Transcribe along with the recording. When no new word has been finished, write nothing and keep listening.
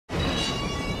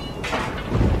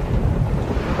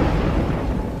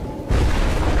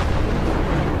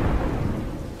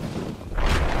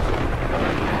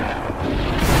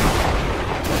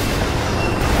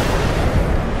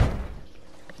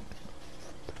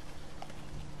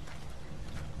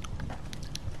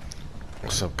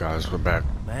What's up, guys? We're back.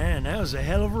 Man, that was a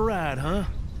hell of a ride, huh?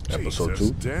 Episode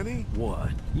Jesus, 2. Danny?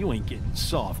 What? You ain't getting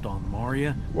soft on them, are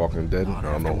you? Walking Dead. Not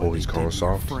I don't know after who what he's they calling did to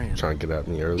your soft. friend. Trying to get at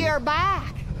me early. You're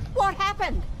back. What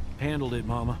happened? Handled it,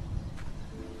 Mama.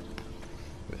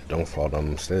 Don't fall down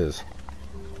them stairs.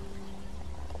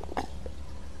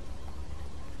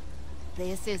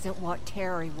 This isn't what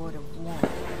Terry would have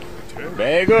wanted.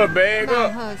 Bag up, bag My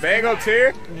up. husband. Bag up,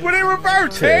 Terry. Put it in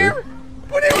reverse, Terry.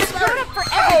 Put it in reverse. Screwed up for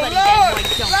Oh, everybody, Lord.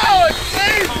 that Lord,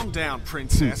 Jesus. Calm down,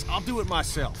 princess. I'll do it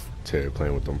myself. Terry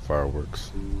playing with them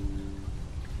fireworks.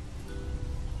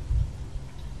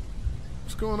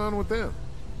 What's going on with them?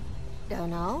 Don't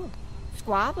know.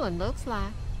 Squabbling looks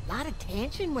like. A lot of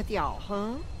tension with y'all,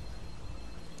 huh?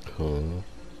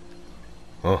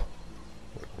 Huh?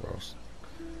 Gross.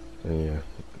 Yeah,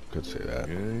 could say that.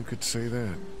 Yeah, you could say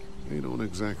that. They don't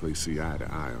exactly see eye to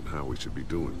eye on how we should be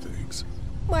doing things.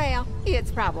 Well,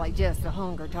 it's probably just the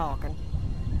hunger talking.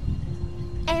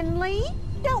 And Lee,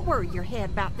 don't worry your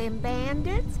head about them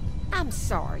bandits. I'm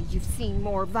sorry you've seen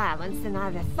more violence than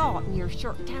I'd have thought in your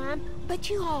short time, but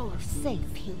you all are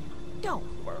safe here.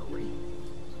 Don't worry.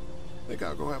 Think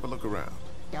I'll go have a look around.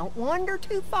 Don't wander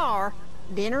too far.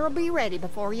 Dinner will be ready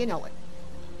before you know it.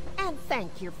 And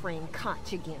thank your friend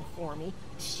Koch again for me.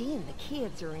 She and the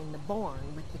kids are in the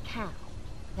barn with the cow.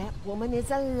 That woman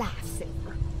is a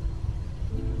lifesaver.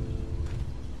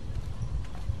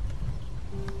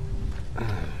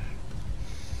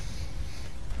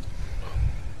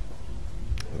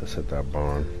 Let's hit that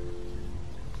barn.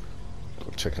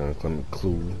 Go check on Clement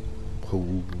Clue.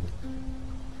 Who?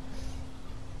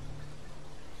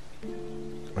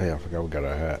 Oh yeah, I forgot we got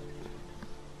our hat.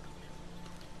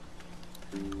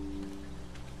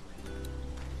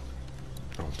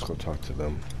 Oh, let's go talk to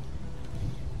them.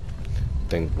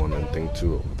 Thing 1 and Thing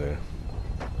 2 over there.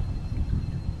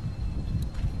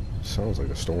 Sounds like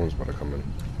a storm's about to come in.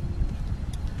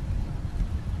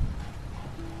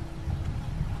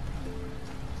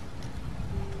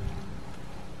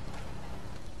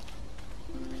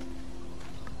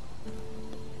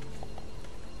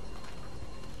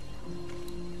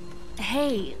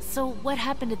 Hey, so what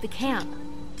happened at the camp?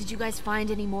 Did you guys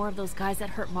find any more of those guys that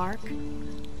hurt Mark?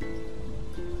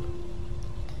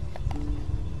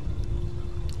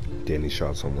 Danny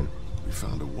shot someone. We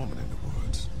found a woman in the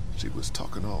woods. She was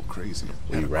talking all crazy.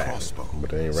 We Had a ran, crossbow. but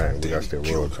they ain't So ran. We gotta Danny stay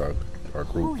loyal killed to her. our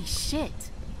group. Holy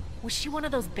shit. Was she one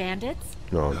of those bandits?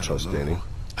 No, I I don't trust don't know. Danny.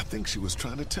 I think she was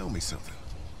trying to tell me something.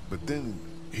 But then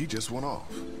he just went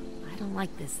off. I don't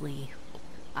like this, Lee.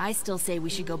 I still say we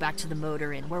should go back to the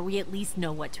motor inn, where we at least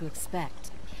know what to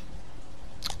expect.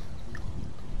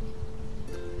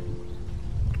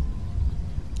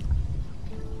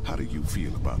 How do you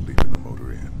feel about leaving the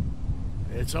motor inn?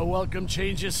 It's a welcome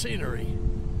change of scenery.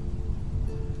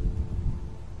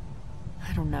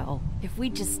 I don't know. If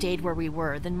we'd just stayed where we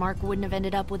were, then Mark wouldn't have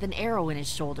ended up with an arrow in his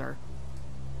shoulder.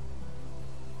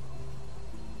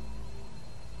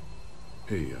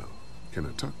 Hey, can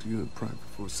I talk to you in private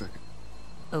for a second?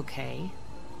 Okay.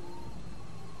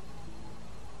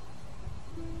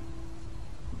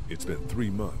 It's been 3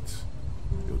 months.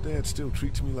 Your dad still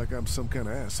treats me like I'm some kind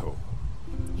of asshole.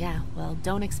 Yeah, well,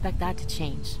 don't expect that to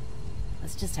change.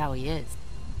 That's just how he is.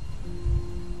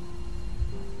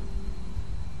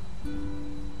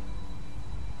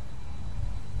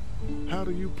 How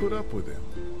do you put up with him?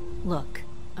 Look,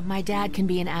 my dad can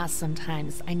be an ass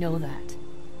sometimes, I know that.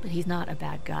 But he's not a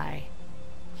bad guy.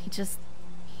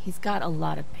 He's got a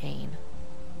lot of pain.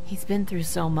 He's been through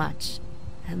so much,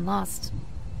 and lost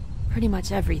pretty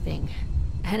much everything.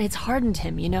 And it's hardened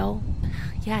him, you know?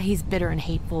 Yeah, he's bitter and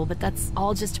hateful, but that's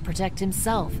all just to protect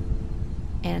himself.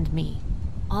 And me.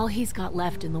 All he's got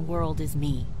left in the world is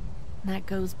me. And that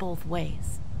goes both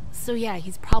ways. So yeah,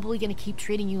 he's probably gonna keep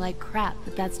treating you like crap,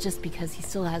 but that's just because he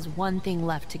still has one thing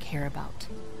left to care about.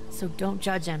 So don't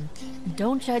judge him. And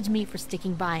don't judge me for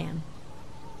sticking by him.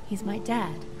 He's my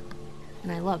dad.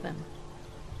 And I love him.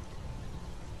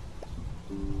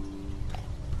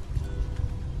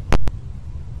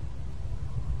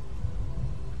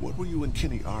 What were you and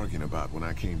Kenny arguing about when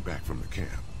I came back from the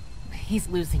camp? He's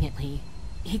losing it, Lee.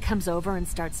 He comes over and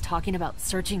starts talking about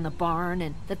searching the barn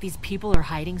and that these people are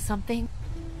hiding something.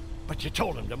 But you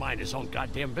told him to mind his own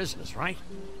goddamn business, right?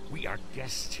 We are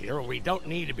guests here. We don't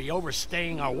need to be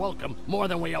overstaying our welcome more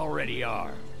than we already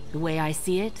are. The way I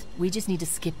see it, we just need to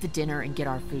skip the dinner and get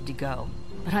our food to go.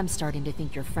 But I'm starting to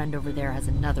think your friend over there has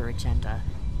another agenda.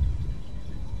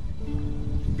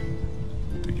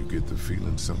 Do you get the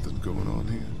feeling something's going on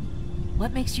here?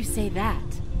 What makes you say that?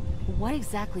 What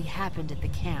exactly happened at the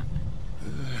camp?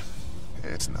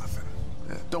 It's nothing.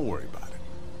 Don't worry about it.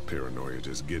 Paranoia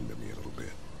just getting to me a little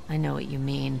bit. I know what you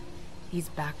mean. These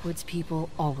backwoods people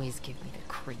always give me the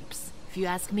creeps. If you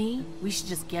ask me, we should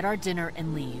just get our dinner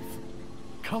and leave.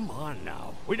 Come on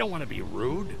now. We don't want to be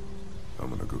rude. I'm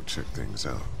gonna go check things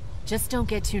out. Just don't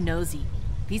get too nosy.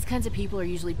 These kinds of people are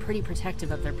usually pretty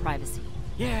protective of their privacy.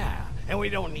 Yeah, and we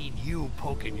don't need you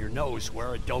poking your nose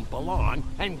where it don't belong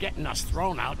and getting us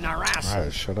thrown out in our asses.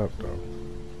 Alright, shut up, though.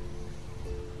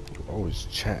 You're always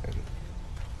chatting.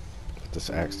 Put this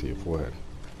axe to your forehead.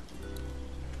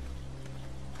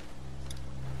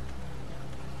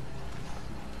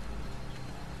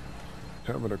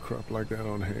 Having a crop like that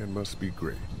on hand must be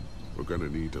great. We're gonna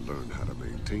need to learn how to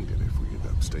maintain it if we end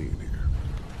up staying here.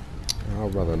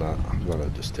 I'd rather not. I'm gonna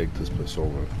just take this place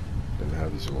over than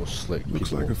have these little slick Looks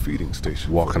people like a feeding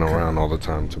station. walking for the around cow. all the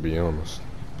time, to be honest.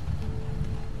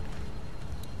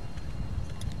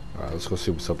 Alright, let's go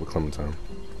see what's up with Clementine.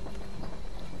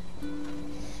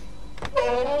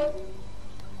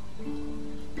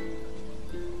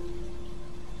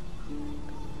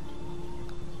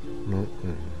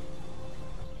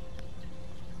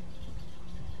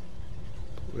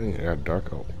 It got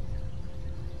dark out.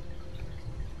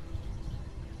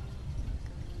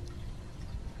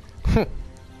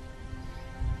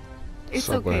 It's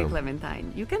Sup, okay, ma'am?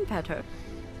 Clementine. You can pet her.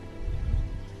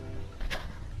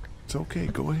 It's okay,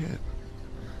 go ahead.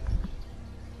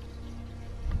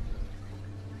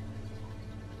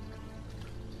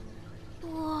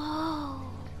 Whoa.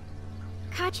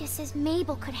 Katja says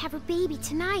Mabel could have her baby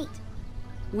tonight.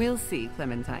 We'll see,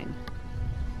 Clementine.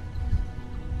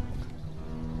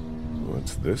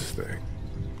 What's this thing?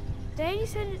 Daddy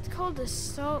said it's called a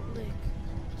salt lick.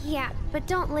 Yeah, but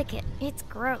don't lick it. It's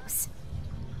gross.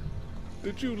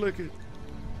 Did you lick it?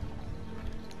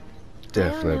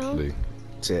 Definitely.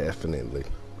 Definitely.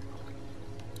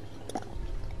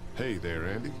 Hey there,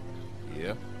 Andy.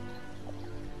 Yeah.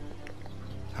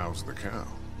 How's the cow?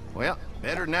 Well,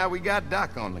 better now we got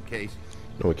Doc on the case.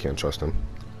 No, we can't trust him.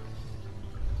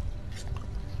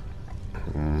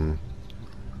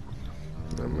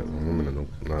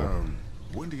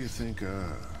 When do you think,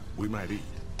 we might eat?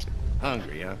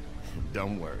 Hungry, huh?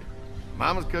 Don't worry.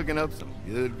 Mama's cooking up some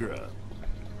good grub.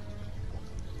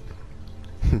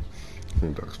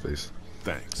 Duck's face.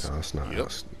 Thanks. No, that's not Yep.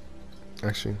 us.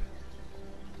 Actually,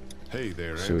 Hey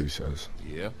there, see what Andy. he says.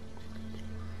 Yeah?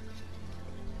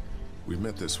 We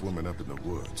met this woman up in the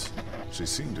woods. She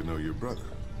seemed to know your brother.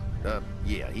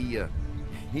 Yeah,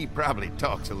 he probably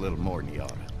talks a little more than he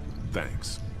oughta.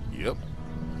 Thanks. Yep.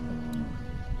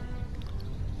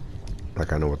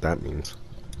 Like I know what that means.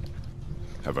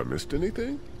 Have I missed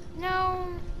anything? No,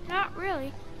 not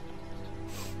really.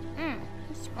 It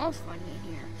smells funny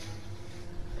in here.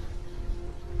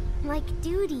 Like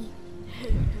duty.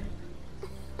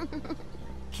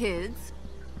 Kids,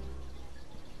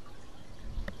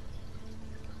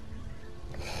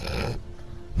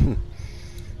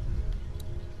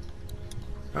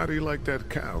 How do you like that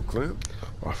cow, Clint?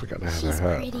 Oh, I forgot to have She's her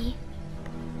hat. pretty.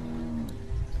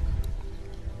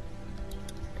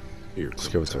 Here, Let's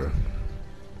give it to her.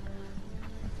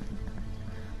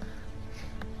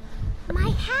 My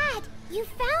hat! You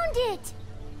found it!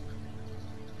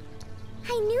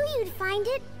 I knew you'd find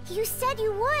it. You said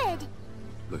you would.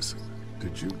 Listen,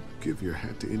 did you give your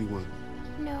hat to anyone?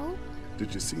 No,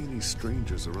 Did you see any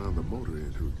strangers around the motor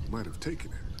inn who might have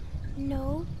taken it?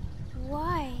 no.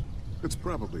 Why? It's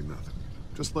probably nothing.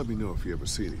 Just let me know if you ever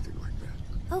see anything like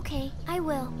that. Okay, I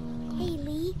will. Hey,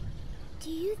 Lee. Do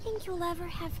you think you'll ever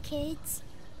have kids?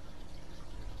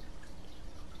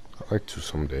 I'd like to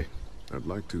someday. I'd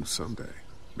like to someday.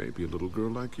 Maybe a little girl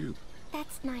like you.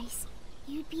 That's nice.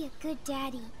 You'd be a good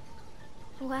daddy.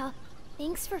 Well,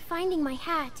 thanks for finding my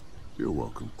hat. You're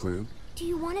welcome, Clint. Do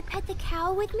you want to pet the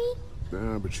cow with me?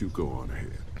 Nah, but you go on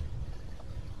ahead.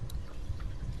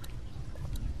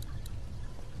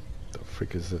 The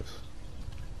frick is this?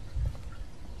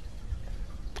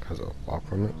 Has a lock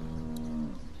on it?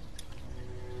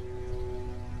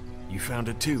 You found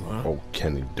it too, huh? Oh,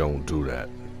 Kenny, don't do that.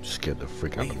 You scared the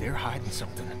frick out Hey, of me. they're hiding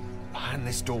something behind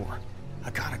this door. I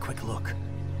got a quick look.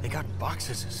 They got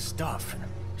boxes of stuff and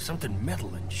something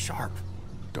metal and sharp.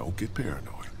 Don't get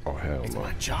paranoid. Oh, hell It's no.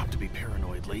 my job to be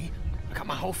paranoid, Lee. I got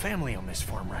my whole family on this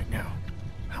farm right now.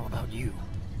 How about you?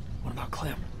 What about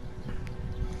Clem?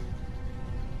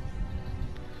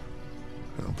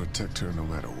 I'll protect her no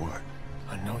matter what.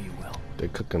 I know you will. They're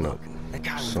cooking up That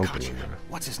guy we've something caught you. in there.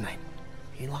 What's his name?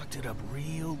 He locked it up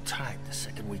real tight the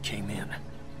second we came in.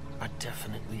 I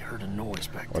definitely heard a noise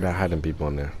back Oh, there. they're hiding people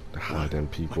in there. They're hiding My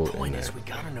people in point there. is we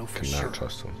gotta know for Cannot sure.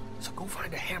 trust them. So go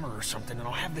find a hammer or something and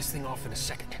I'll have this thing off in a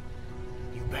second.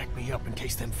 You back me up in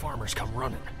case them farmers come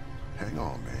running. Hang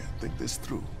on, man. Think this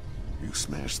through. You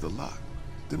smashed the lock.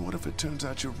 Then what if it turns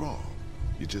out you're wrong?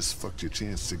 You just fucked your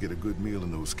chance to get a good meal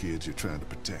in those kids you're trying to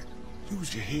protect.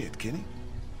 Use your head, Kenny.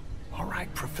 All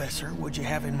right, Professor, what'd you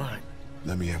have in mind?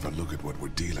 Let me have a look at what we're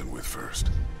dealing with first.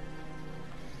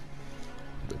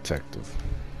 Detective.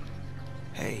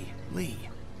 Hey, Lee,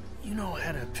 you know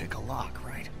how to pick a lock,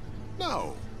 right?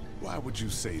 No. Why would you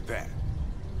say that?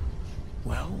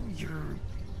 Well,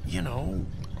 you know,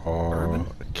 Oh,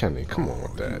 Kenny, come on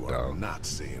with that, you are dog. not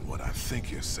saying what I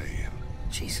think you're saying.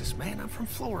 Jesus, man, I'm from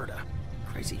Florida.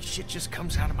 Crazy shit just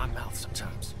comes out of my mouth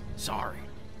sometimes. Sorry.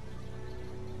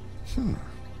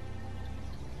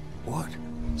 What?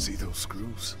 See those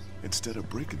screws? Instead of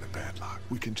breaking the padlock,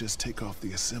 we can just take off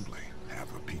the assembly,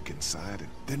 have a peek inside, and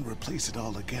then replace it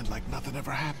all again like nothing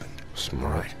ever happened.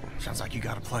 Smart. All right, sounds like you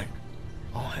got a plan.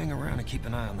 I'll hang around and keep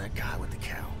an eye on that guy with the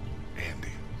cow. Andy.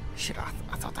 Shit, I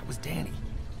thought that was Danny.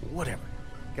 Whatever.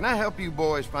 Can I help you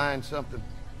boys find something?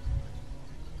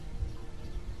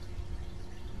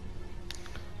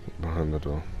 Behind the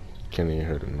door. Kenny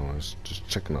heard the noise. Just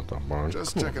checking out the barn.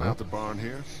 Just Come checking on, out the barn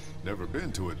here. Never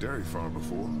been to a dairy farm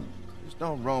before. Just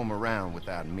don't roam around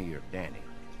without me or Danny.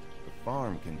 The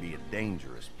farm can be a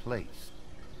dangerous place.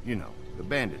 You know, the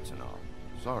bandits and all.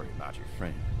 Sorry about your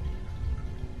friend.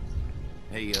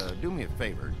 Hey, do me a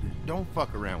favor. Don't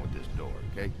fuck around with this door,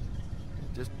 okay?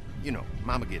 Just, you know,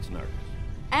 Mama gets nervous.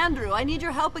 Andrew, I need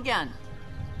your help again.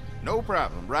 No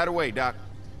problem. Right away, Doc.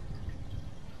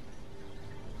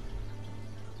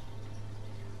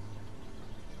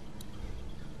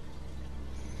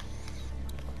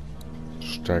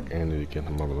 Distract Andy to get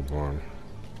him out of the barn.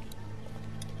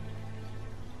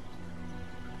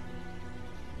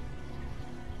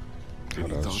 Any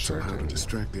thoughts on how to Andy?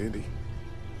 distract Andy?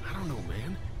 I don't know,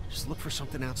 man. Just look for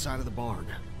something outside of the barn.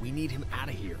 We need him out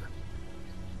of here.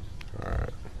 Alright.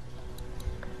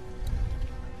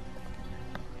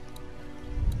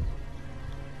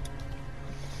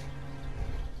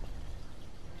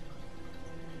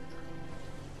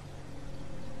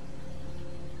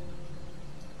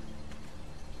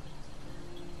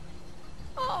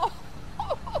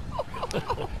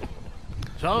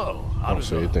 So, how does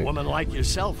so you a think- woman like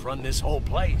yourself run this whole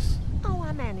place? Oh,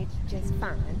 I managed just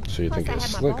fine. So you Plus, think I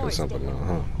it's had my slick or boys something down.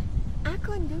 now, huh? I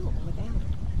couldn't do it without it.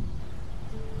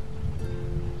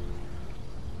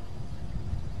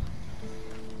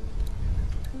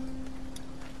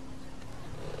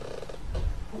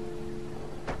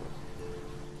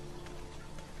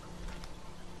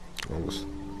 Is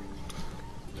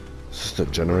this the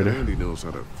generator? Andy knows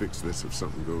how to fix this if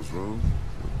something goes wrong.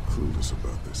 We're clueless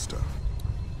about this stuff.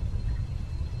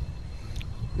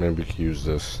 Maybe we could use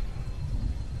this.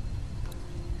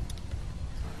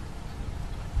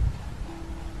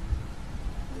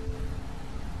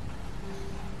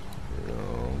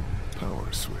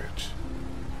 Power switch.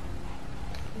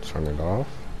 Turn it off.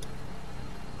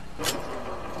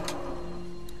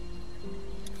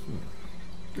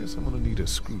 Guess I'm gonna need a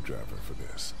screwdriver for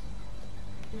this.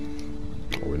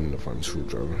 Oh, we need to find a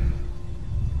screwdriver.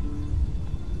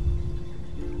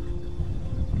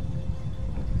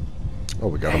 Oh,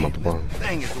 we got him up the barn.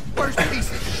 Thing is the worst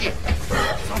piece of shit.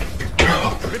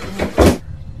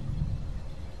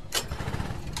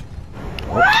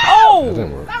 Oh! That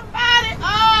didn't work.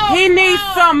 He needs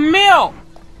some milk.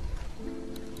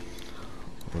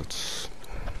 Let's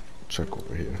check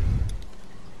over here.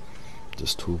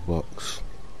 Just $2.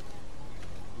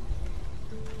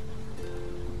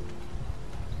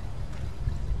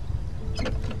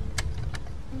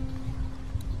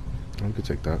 We could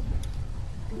take that.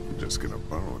 I'm just gonna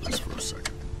borrow this for a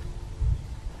second.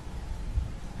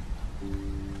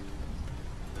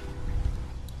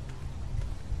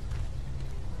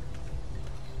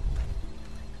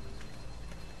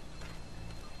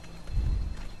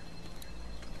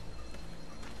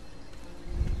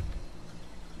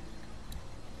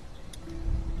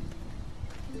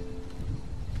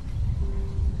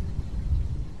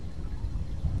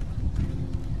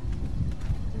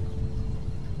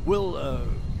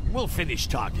 We'll finish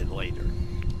talking later.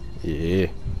 Yeah.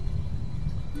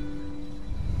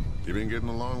 You been getting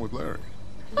along with Larry?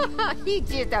 He's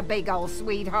just a big old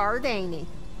sweetheart, ain't he?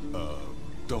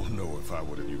 Don't know if I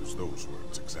would have used those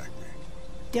words exactly.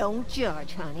 Don't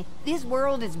judge, honey. This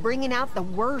world is bringing out the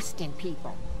worst in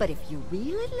people. But if you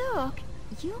really look,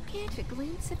 you'll catch a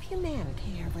glimpse of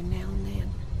humanity every now and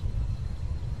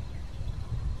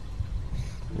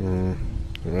then.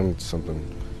 Remember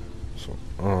something. So,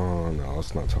 no,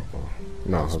 let's not talk about.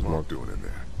 No, How's it's more. Mark doing in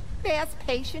there? Best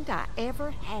patient I ever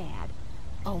had.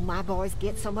 Oh, my boys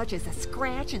get so much as a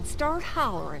scratch and start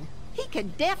hollering. He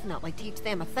could definitely teach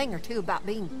them a thing or two about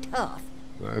being tough.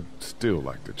 I'd still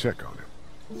like to check on him.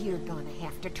 You're gonna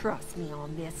have to trust me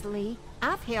on this, Lee.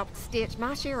 I've helped stitch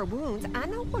my share of wounds. I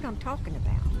know what I'm talking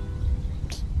about.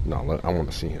 No, I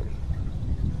want to see him.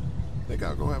 Think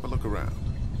I'll go have a look around.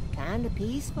 Kinda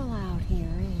peaceful out here,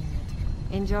 ain't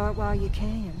it? Enjoy it while you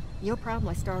can. You'll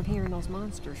probably start hearing those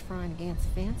monsters frying against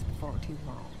the fence before too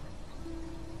long.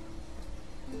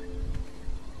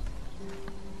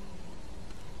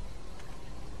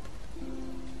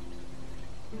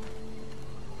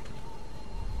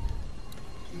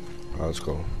 Alright, let's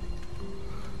go.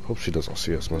 Hope she doesn't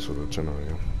see us mess with her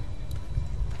generator.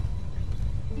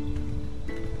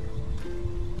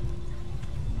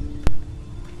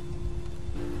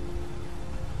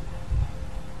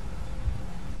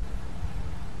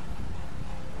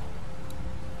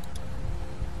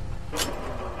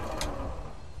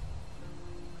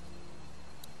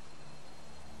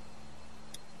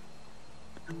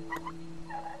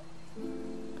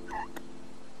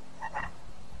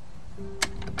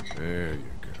 There you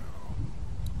go.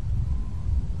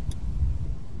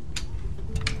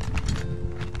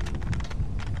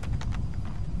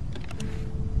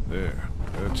 There,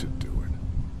 that should do it.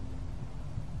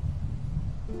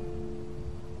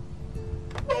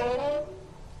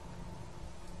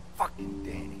 Fucking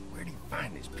Danny, where'd he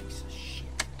find this piece of shit?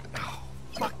 Oh,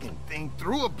 fucking thing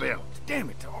threw a belt. Damn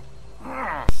it, dog.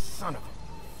 Ah, son of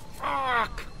a...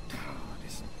 Fuck! Oh,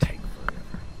 this'll take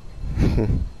forever.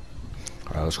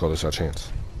 Alright, let's go. This is our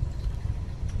chance.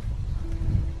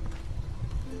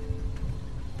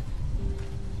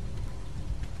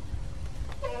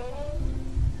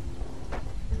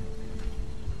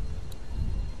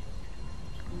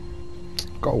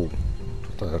 Go.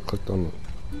 I thought I clicked on it.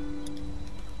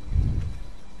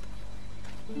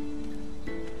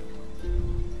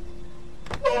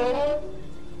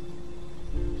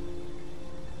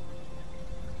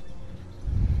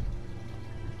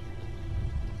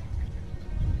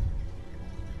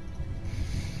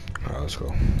 Alright, let's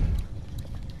go.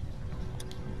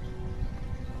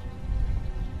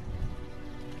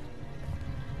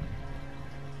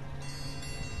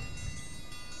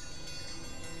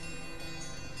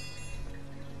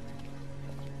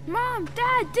 Mom,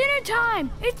 Dad, dinner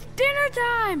time! It's dinner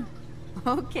time!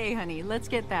 Okay, honey, let's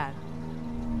get that.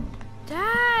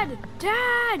 Dad!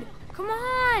 Dad! Come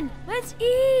on! Let's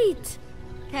eat!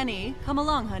 Kenny, come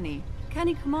along, honey.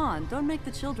 Kenny, come on. Don't make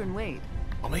the children wait.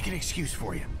 I'll make an excuse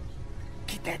for you.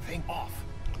 Get that thing off.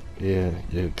 Yeah,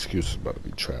 your excuse is about to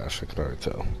be trash. I can already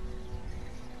tell.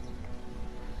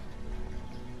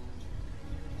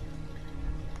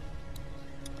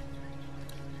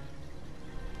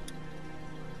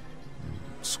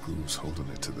 Screws holding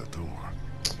it to the door.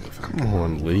 If I Come can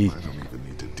on, remove Lee. them, I don't even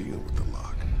need to deal with the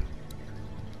lock.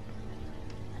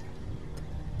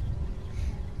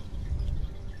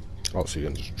 Oh, so you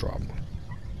can just drop one.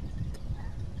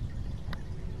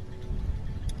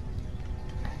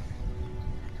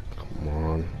 Come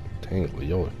on. Dang it,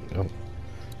 Leo.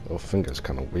 Your finger's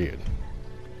kind of weird.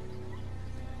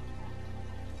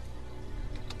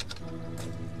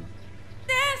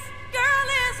 This girl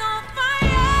is on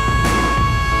fire!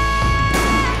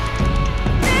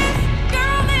 This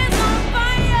girl is on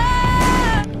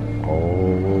fire!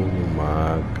 Oh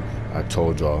my! I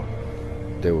told y'all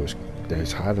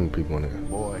there's hiding people in there.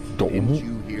 Boy, Don't- didn't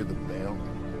you hear the bell?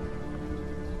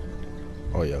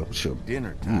 Oh yeah, she'll.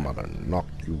 Dinner I'm time. about to knock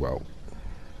you out.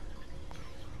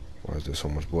 Why is there so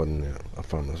much blood in there? I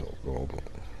found this gold.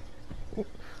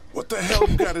 What the hell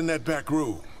you got in that back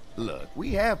room? Look,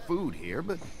 we have food here,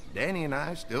 but Danny and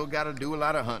I still got to do a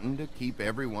lot of hunting to keep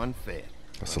everyone fed.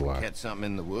 That's a When we lie. catch something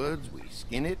in the woods, we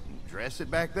skin it and dress it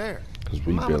back there. Because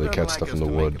we Mama barely doesn't catch like stuff us in the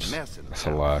to make a woods. mess in the That's a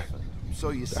house. lie. So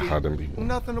you see, hiding people.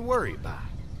 nothing to worry about.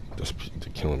 Just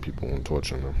killing people and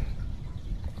torturing them.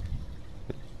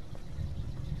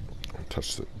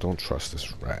 Don't trust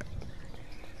this rat.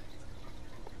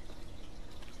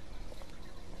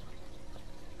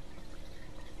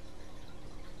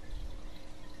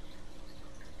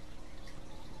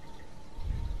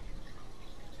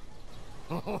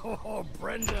 Oh,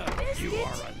 Brenda, you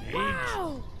are an angel.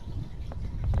 Wow!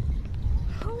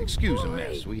 Oh, Excuse the boy.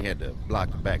 mess. We had to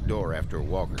block the back door after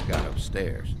Walker got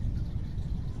upstairs.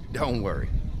 Don't worry.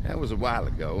 That was a while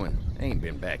ago and ain't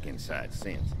been back inside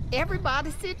since.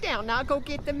 Everybody sit down. I'll go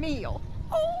get the meal.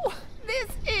 Oh, this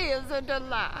is a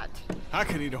delight. I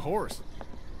could eat a horse.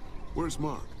 Where's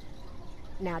Mark?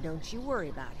 Now, don't you worry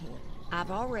about him.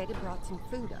 I've already brought some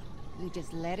food up. You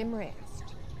just let him rest.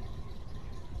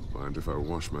 Mind if I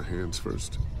wash my hands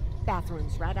first?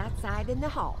 Bathroom's right outside in the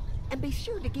hall. And be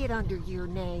sure to get under your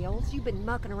nails. You've been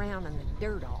mucking around in the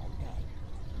dirt all day.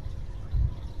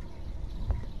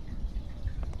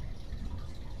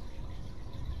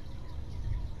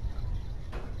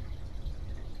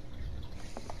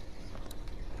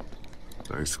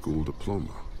 high school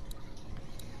diploma.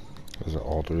 Is it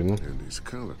altering? And his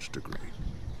college degree.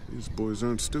 These boys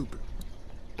aren't stupid.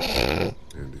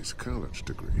 And his college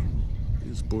degree.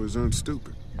 These boys aren't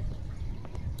stupid.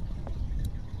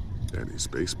 And his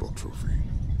baseball trophy.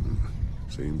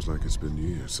 Seems like it's been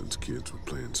years since kids were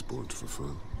playing sports for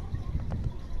fun.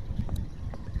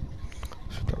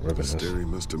 This dairy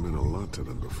must have meant a lot to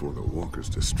them before the walkers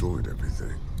destroyed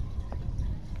everything.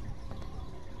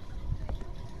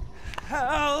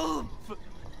 Help!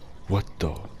 What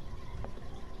the?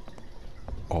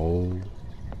 Oh.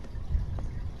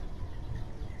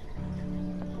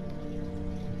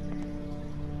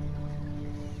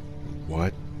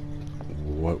 What?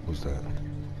 What was that?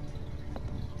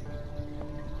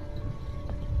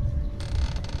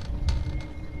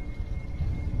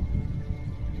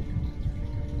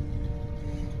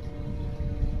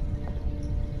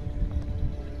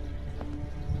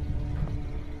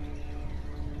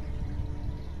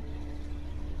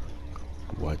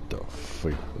 What the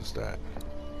freak was that?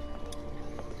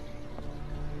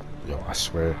 Yo, I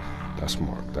swear, that's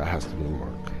Mark. That has to be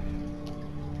Mark.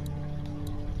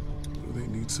 What do they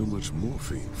need so much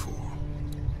morphine for?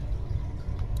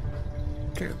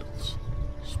 Candles.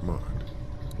 Smart.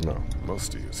 No.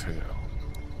 Musty as hell.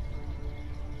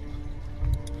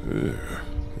 Ugh,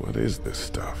 what is this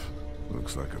stuff?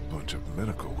 Looks like a bunch of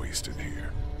medical waste in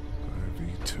here.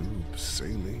 IV tubes,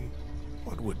 saline.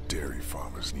 What would dairy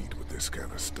farmers need with this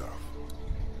kind of stuff?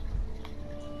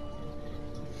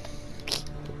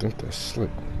 I think that's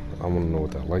slick. I want to know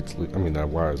what that light's that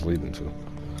wire is leading to.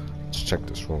 Let's check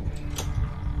this room.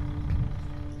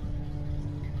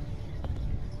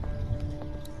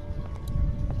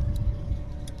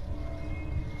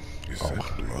 Is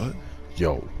that blood?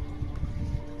 Yo.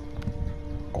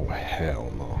 Oh,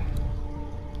 hell no.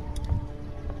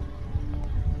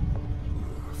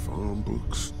 Farm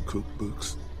books,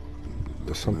 cookbooks.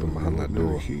 There's something behind that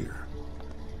door. Here.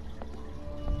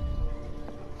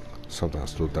 Something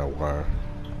has to do with that wire.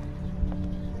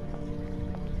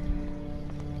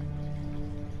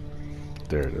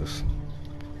 There it is.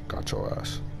 Got your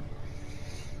ass.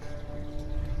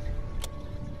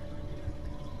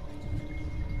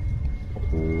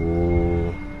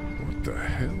 Oh. What the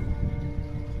hell?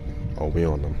 Oh, we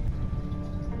on them.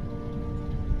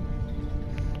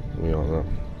 We on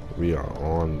them. We are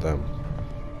on them.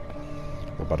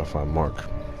 We're about to find Mark.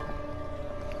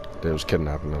 They was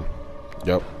kidnapping them.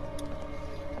 Yep.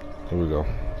 Here we go.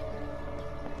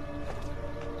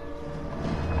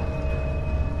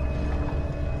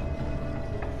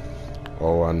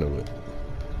 Oh, I knew it.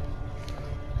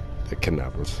 The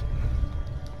kidnappers.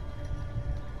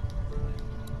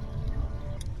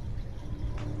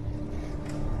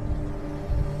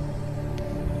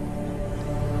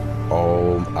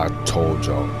 Oh, I told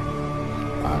y'all.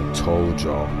 I told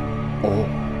y'all. Oh.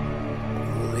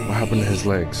 What happened to his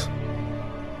legs?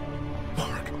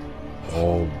 Mark.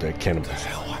 Oh, they're cannibals.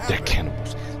 They're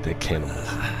cannibals. They're cannibals.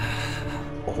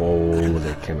 Oh,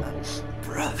 they're cannibals.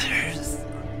 Brothers.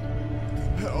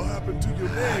 What the hell happened to your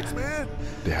legs, man?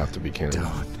 They have to be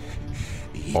cannibals.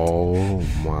 Oh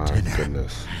my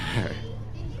goodness.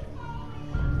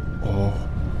 Oh.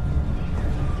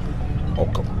 Oh,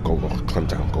 go,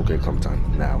 Clementine. Go get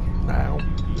Clementine. Now.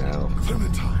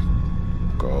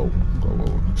 Clementine. Go.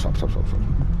 Stop.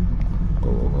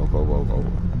 Go.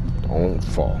 Don't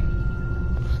fall.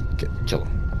 Kill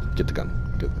him. Get the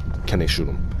gun. Can they shoot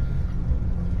him?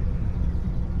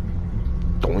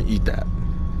 Don't eat that.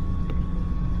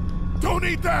 Don't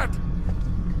eat that!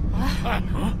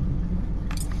 Huh?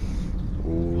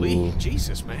 Ooh. Lee,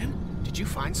 Jesus, man. Did you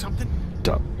find something?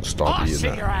 Duck. Stop eating sit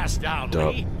that. your ass down,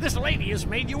 Duck. Lee. This lady has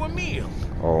made you a meal.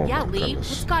 Oh Yeah, my Lee, goodness.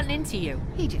 what's gotten into you?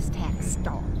 He just had a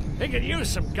start. They could use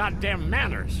some goddamn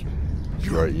manners.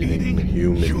 You're eating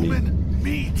human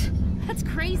meat. meat. That's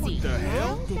crazy. The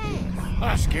hell?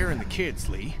 Scaring the kids,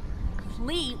 Lee.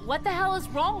 Lee, what the hell is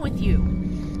wrong with you?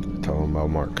 Tell him about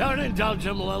Mark. Don't indulge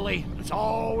him, Lily. There's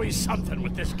always something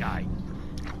with this guy.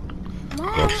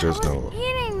 Mom, Yes, there's I no- was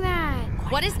eating that.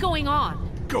 What is going on?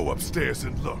 Go upstairs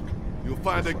and look. You'll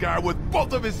find a guy with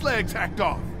both of his legs hacked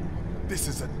off. This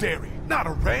is a dairy, not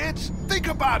a ranch. Think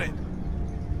about it.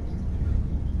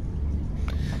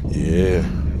 Yeah,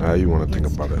 now you want to think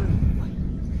about it.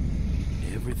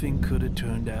 Everything could have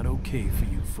turned out okay for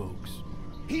you folks.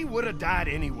 He would have died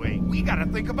anyway. We gotta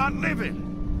think about living.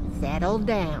 Settle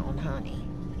down, honey.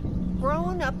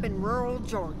 Growing up in rural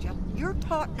Georgia, you're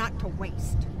taught not to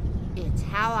waste. It's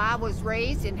how I was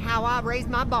raised and how I raised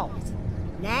my boys.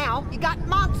 Now, you got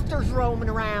monsters roaming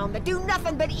around that do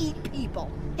nothing but eat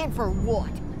people. And for what?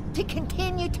 To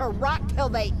continue to rot till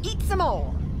they eat some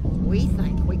more. We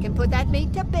think we can put that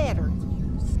meat to better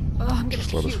use. Oh, I'm gonna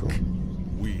Just let us go. puke.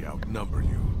 We outnumber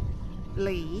you.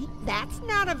 Lee, that's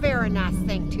not a very nice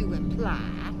thing to imply.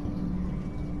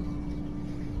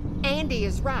 Andy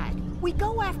is right. We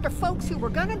go after folks who were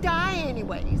gonna die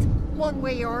anyways, one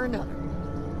way or another.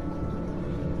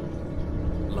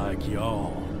 Like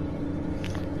y'all.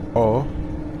 Oh.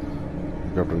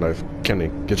 Grab the knife. Kenny,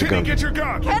 get your gun. Kenny, get your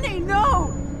gun! Kenny, no!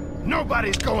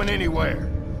 Nobody's going anywhere.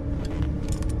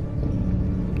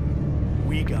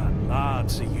 We got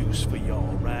lots of use for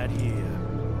y'all right here.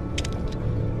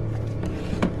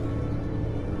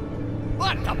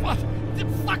 What the what? The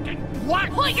fucking what?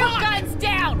 Put your guns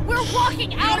down! We're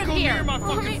walking out of here! my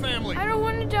fucking family. I don't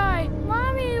want to die.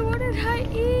 Mommy, what did I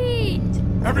eat?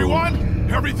 Everyone,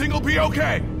 everything will be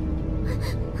okay.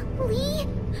 Lee?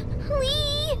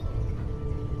 Lee?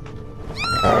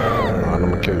 I'm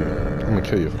gonna kill you. I'm gonna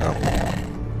kill you for that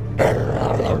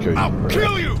one. I'll kill you. I'll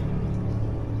kill you!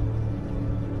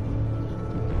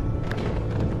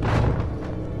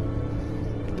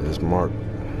 There's Mark.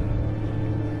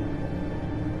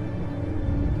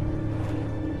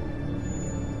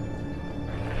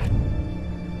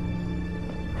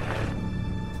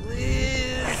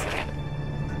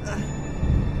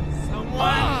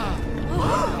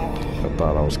 I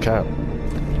thought I was Cap.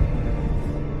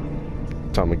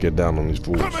 Time to get down on these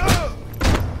fools.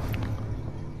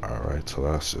 Alright, so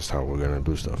that's just how we're gonna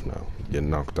do stuff now. Get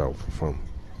knocked out for fun.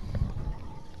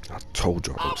 I told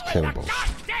y'all it was cannibals.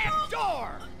 Goddamn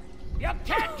door! You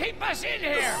can't keep us in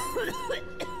here!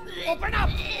 Open up!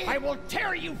 I will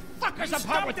tear you fuckers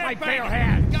apart with my bare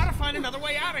hands! Gotta find another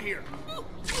way out of here.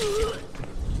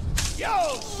 You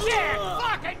sick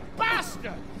fucking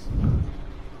bastards!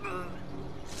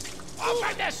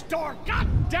 Open this door,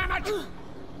 goddammit!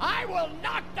 I will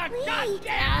knock the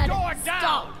goddamn door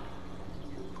down!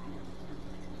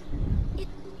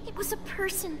 It was a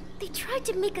person. They tried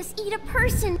to make us eat a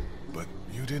person. But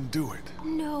you didn't do it.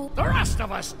 No. The rest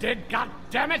of us did,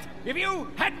 goddammit! If you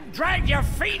hadn't dragged your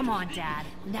feet... Come on, Dad.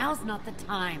 Now's not the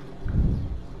time.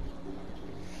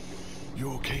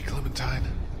 You okay, Clementine?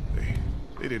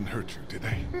 They didn't hurt you, did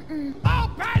they?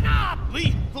 Open up!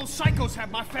 Lee, those psychos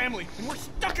have my family, and we're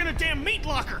stuck in a damn meat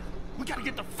locker. We gotta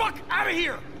get the fuck out of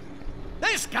here.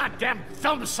 This goddamn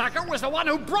thumb sucker was the one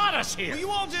who brought us here! Will you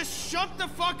all just shut the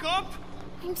fuck up?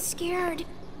 I'm scared.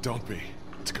 Don't be.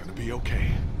 It's gonna be okay.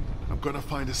 I'm gonna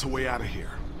find us a way out of here.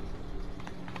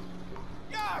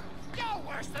 You're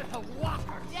worse than the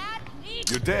Walker! Dad,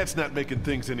 Your dad's not making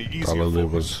things any easier Probably for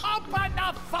was open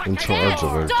the fucking in charge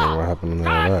of everything. What happened to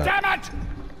God that? damn it!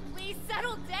 Please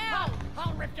settle down!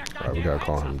 I'll rip your Alright, we gotta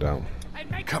calm him down.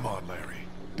 Come on, Larry.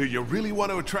 Do you really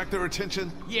want to attract their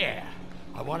attention? Yeah,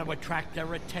 I want to attract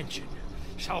their attention,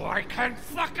 so I can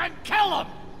fucking kill them!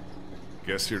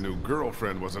 Guess your new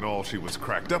girlfriend wasn't all she was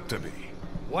cracked up to be.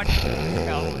 What the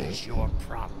hell is your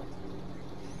problem?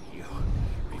 You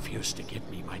refused to give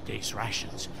me my day's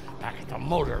rations back at the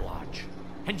motor lodge.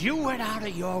 And you went out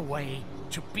of your way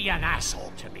to be an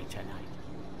asshole to me tonight.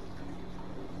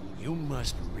 You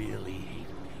must really hate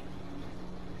me.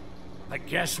 But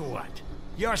guess what?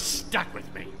 You're stuck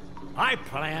with me. I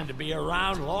plan to be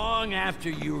around long after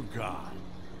you're gone.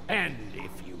 And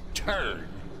if you turn,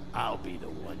 I'll be the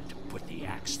one to put the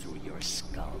axe through your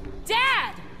skull.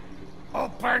 Dad!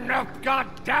 Open up,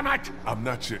 goddammit! I'm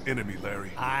not your enemy,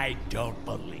 Larry. I don't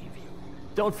believe you.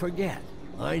 Don't forget,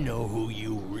 I know who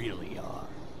you really are.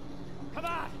 Come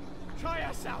on, try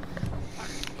yourself.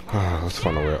 Let's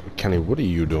find a way out. Kenny, what are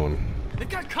you doing? They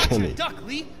got caught Kenny. in a duck,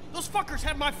 Lee. Those fuckers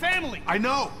have my family. I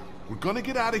know. We're gonna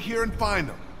get out of here and find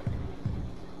them.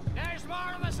 There's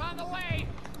more of us on the way.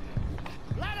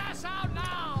 Let us out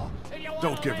now. If you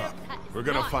Don't give up. We're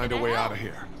gonna find a way out of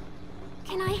here.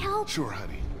 Can I help? Sure,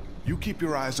 honey. You keep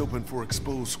your eyes open for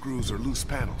exposed screws or loose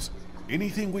panels.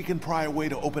 Anything we can pry away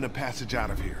to open a passage out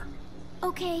of here.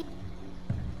 Okay.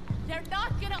 They're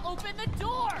not gonna open the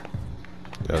door!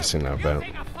 Yeah, I've seen that You bad.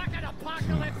 think a fucking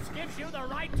apocalypse gives you the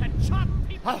right to chop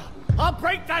people? I'll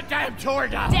break that damn door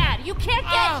down. Dad, you can't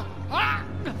get...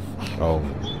 Oh,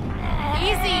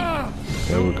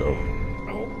 Easy! there we go.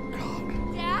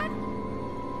 Dad?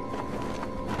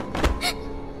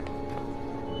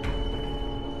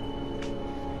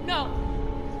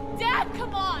 No. Dad,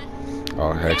 come on!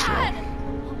 Oh, heck Dad!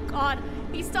 no. Oh, God.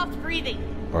 He stopped breathing.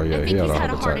 Oh, yeah, I think he had he's a had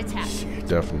a heart heart attack. attack.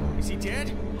 Definitely. Is he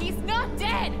dead? He's not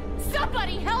dead!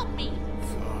 Somebody help me!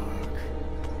 Fuck.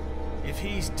 If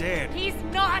he's dead, He's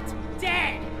not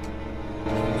dead!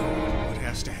 what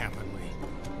has to happen, Lee?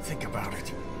 Think about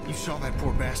it. You saw that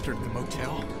poor bastard at the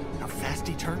motel? How fast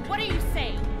he turned? What are you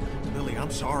saying? Lily,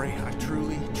 I'm sorry. I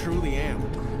truly, truly am.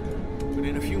 but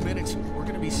in a few minutes, we're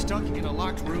gonna be stuck in a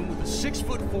locked room with a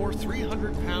 6'4",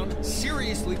 300-pound,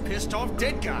 seriously pissed off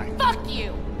dead guy. Fuck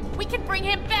you! We can bring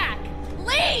him back!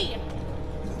 Lee!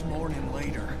 We'll mourn him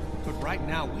later, but right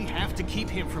now we have to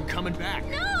keep him from coming back.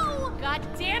 No! God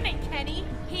damn it, Kenny!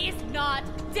 He's not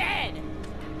dead!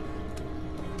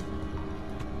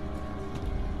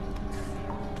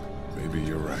 Maybe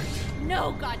you're right.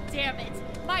 No, God damn it!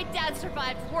 My dad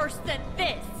survived worse than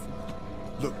this!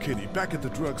 Look, Kenny, back at the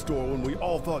drugstore when we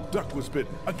all thought Duck was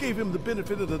bitten, I gave him the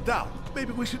benefit of the doubt.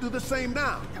 Maybe we should do the same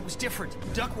now. That was different.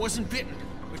 Duck wasn't bitten.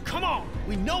 But come on!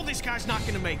 We know this guy's not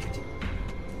gonna make it.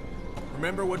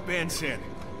 Remember what Ben said.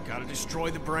 Gotta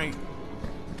destroy the brain.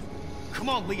 Come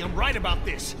on, Lee, I'm right about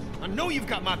this. I know you've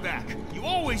got my back. You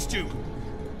always do.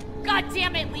 God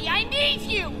damn it, Lee, I need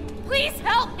you! Please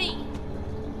help me!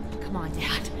 Come on,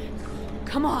 Dad.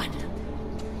 Come on.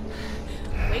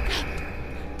 Wake up.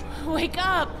 Wake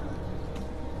up!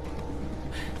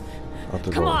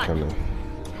 Come on!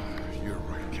 You're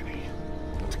right, Kenny.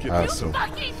 Let's get You this over.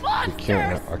 Fucking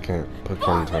monsters! I can't put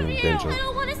Clementine in danger. I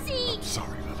don't want to see! I'm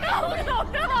sorry, Lily. No!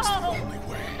 It's the only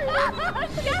way.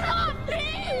 Get off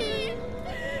me!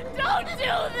 Don't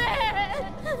do this!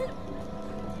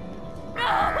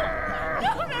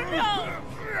 No!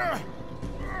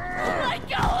 Let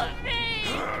go of me!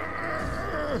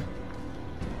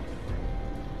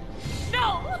 No!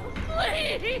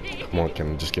 Please! Come on,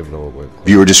 Kenny, just give it all away.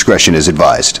 Viewer discretion is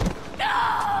advised. God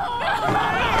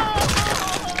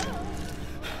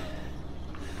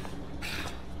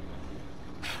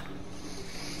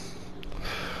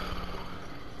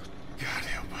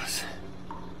help us.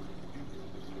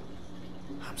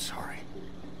 I'm sorry.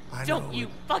 I Don't know you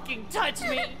fucking touch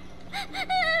me!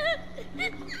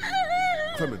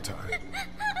 Clementine.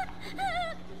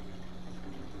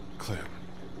 Clem.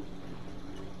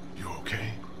 You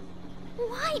okay?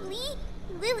 Why, Lee?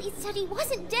 Lily said he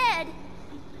wasn't dead.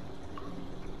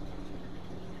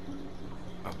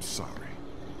 I'm sorry.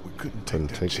 We couldn't take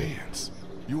that take it. chance.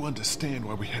 You understand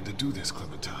why we had to do this,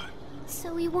 Clementine.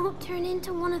 So he won't turn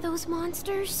into one of those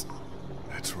monsters?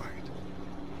 That's right.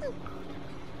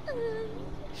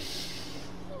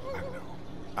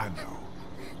 I know.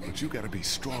 But you gotta be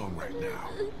strong right now.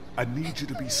 I need you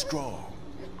to be strong.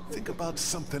 Think about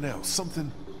something else,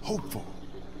 something hopeful.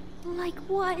 Like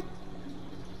what?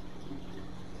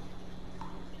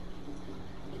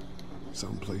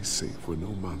 Someplace safe where no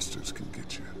monsters can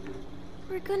get you.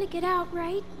 We're gonna get out,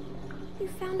 right? You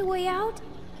found a way out?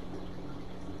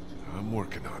 I'm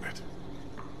working on it.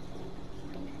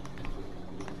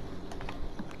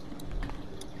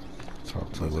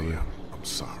 Talk to Lily, Lily. I'm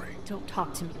sorry. Don't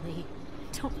talk to me, Lee.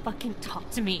 Don't fucking talk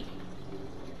to me.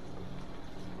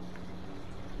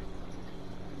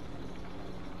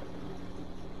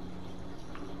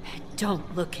 And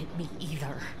don't look at me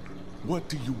either. What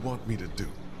do you want me to do?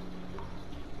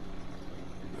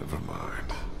 Never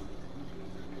mind.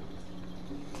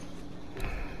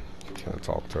 Can't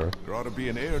talk to her. There ought to be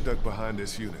an air duct behind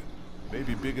this unit.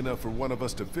 Maybe big enough for one of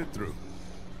us to fit through.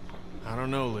 I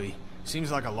don't know, Lee.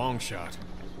 Seems like a long shot.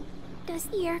 Does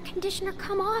the air conditioner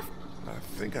come off? I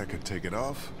think I could take it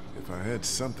off if I had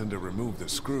something to remove the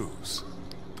screws.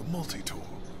 The multi-tool.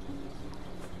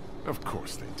 Of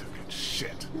course they took it.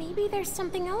 Shit. Maybe there's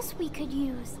something else we could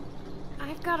use.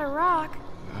 I've got a rock.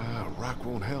 Ah, a rock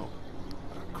won't help.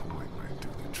 A coin might do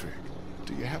the trick.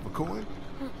 Do you have a coin?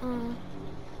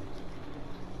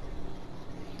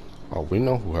 Oh, we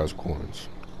know who has coins.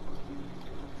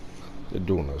 They're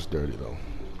doing us dirty, though.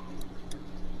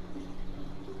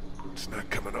 It's not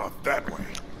coming off that way.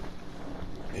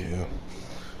 Yeah.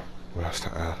 We have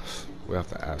to ask. We have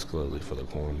to ask Lily for the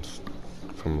coins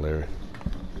from Larry.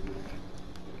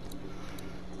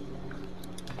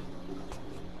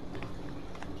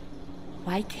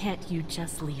 Why can't you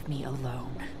just leave me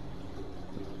alone?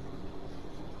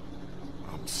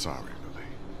 I'm sorry, Lily.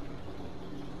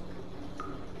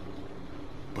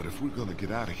 But if we're gonna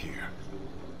get out of here,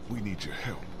 we need your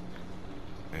help.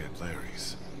 And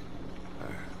Larry's.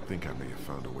 I think I may have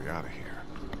found a way out of here.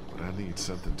 But I need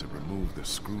something to remove the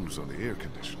screws on the air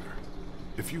conditioner.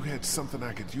 If you had something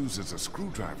I could use as a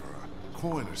screwdriver, a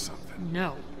coin or something.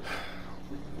 No.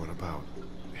 What about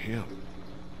him?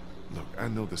 Look, I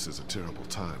know this is a terrible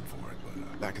time for it,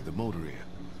 but back at the motor inn,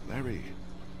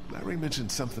 Larry mentioned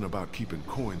something about keeping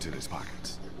coins in his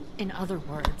pockets. In other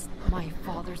words, my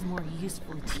father's more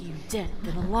useful to you dead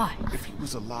than alive. If he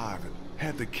was alive and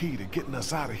had the key to getting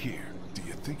us out of here, do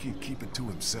you think he'd keep it to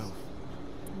himself?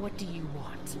 What do you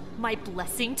want? My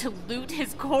blessing to loot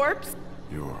his corpse?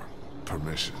 Your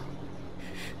permission.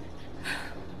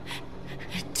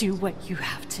 Do what you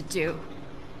have to do.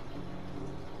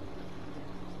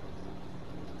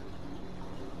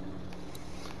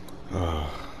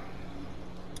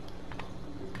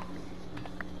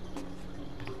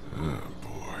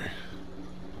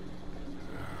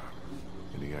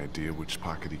 idea which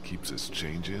pocket he keeps his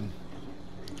change in?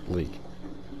 Lee.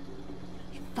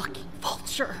 You fucking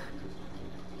vulture.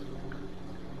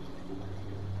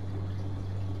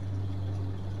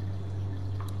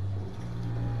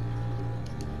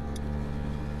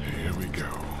 Here we go.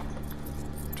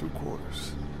 2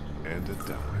 quarters and a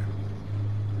dime.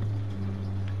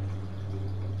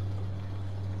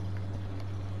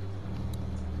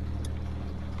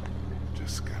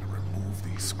 Just gotta remove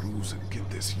these screws and get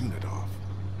this unit off.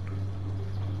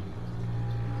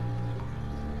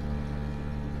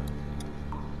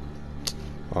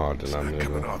 Oh, did It's not not mean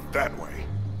coming that. off that way.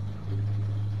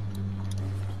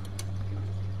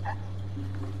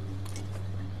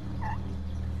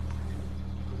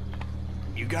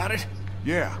 You got it?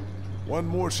 Yeah, one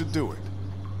more should do it.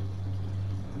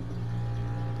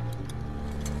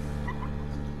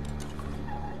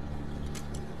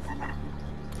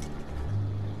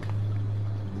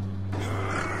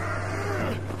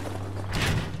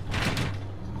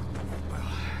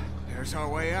 There's our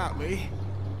way out, Lee.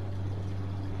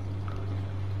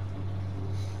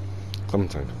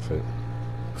 Clementine can fit.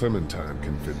 Clementine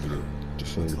can fit through.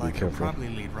 Just need Looks to be like it'll careful. probably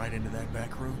lead right into that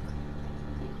back room.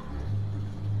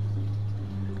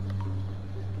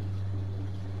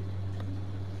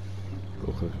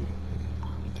 Go quickly.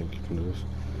 You think you can do this?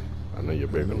 I know you're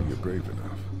I brave know enough. you're brave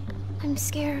enough. I'm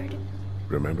scared.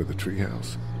 Remember the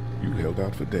treehouse? You held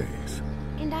out for days.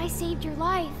 And I saved your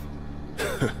life.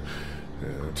 Yeah,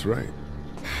 that's right.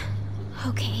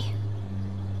 Okay.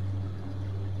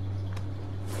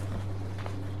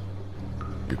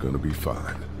 You're gonna be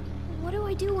fine. What do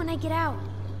I do when I get out?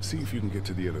 See if you can get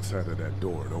to the other side of that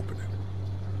door and open it.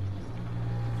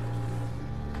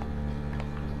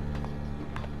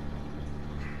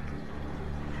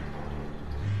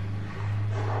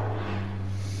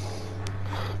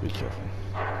 Be careful.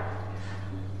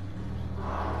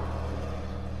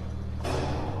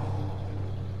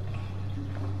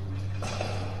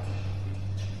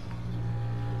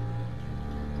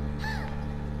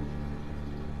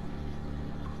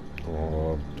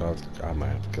 Oh, I might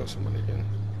have to kill somebody again.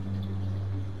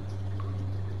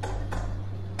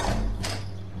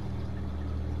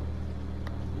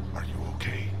 Are you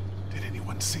okay? Did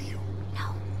anyone see you?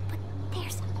 No, but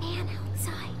there's a man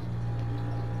outside.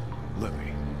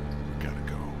 Lily, we gotta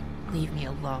go. Leave me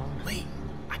alone. Lee,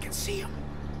 I can see him.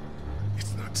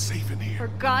 It's not safe in here. For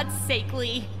God's sake,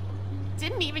 Lee.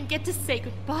 Didn't even get to say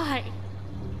goodbye.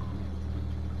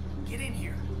 Get in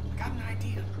here. I got an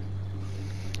idea.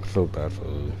 I feel bad for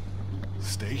Lily.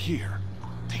 Stay here.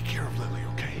 Take care of Lily,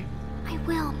 okay? I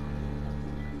will.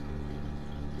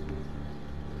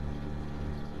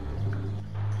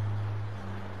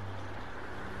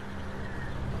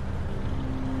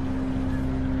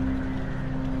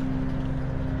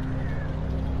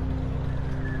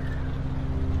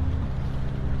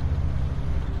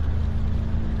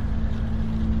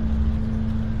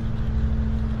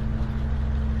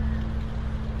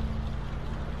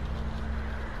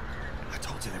 I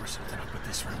told you there was something up with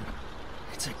this room.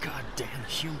 It's a goddamn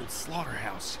human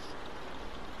slaughterhouse.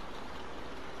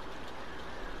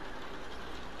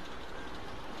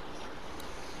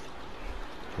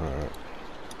 Alright.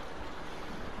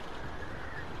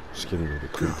 Just getting rid of the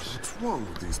God, creeps. what's wrong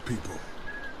with these people?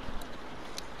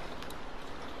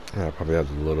 Yeah, it probably has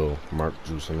a little mark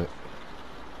juice in it.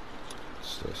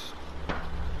 What's this?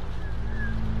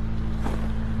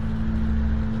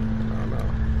 No, no.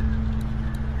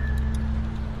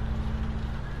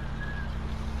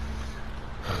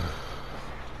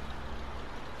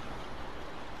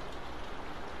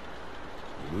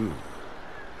 Ooh.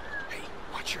 Hey,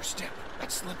 watch your step.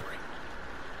 That's slippery.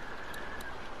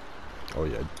 Oh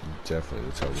yeah,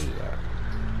 definitely tell me that.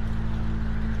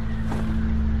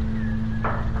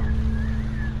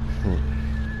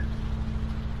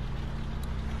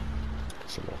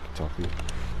 Some walkie-talkie.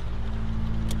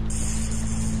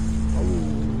 Oh.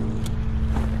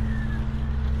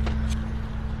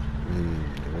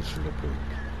 What should I pick?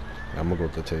 I'm gonna go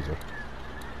with the taser.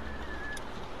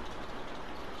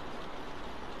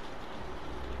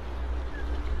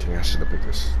 Dang, I should have picked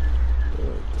this.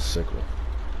 The sickle.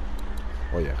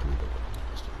 Oh yeah, come on.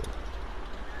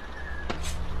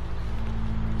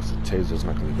 The taser's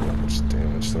not gonna do that much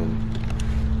damage to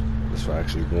him. This will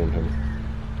actually wound him.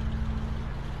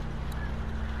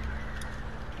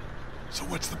 So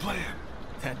what's the plan?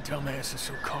 That dumbass is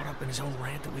so caught up in his own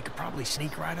rant that we could probably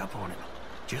sneak right up on him.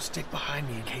 Just stick behind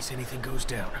me in case anything goes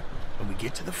down. When we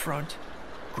get to the front,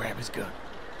 grab his gun.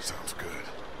 Sounds good.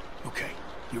 Okay,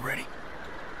 you ready?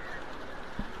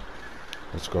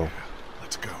 Let's go.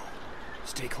 Let's go.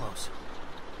 Stay close.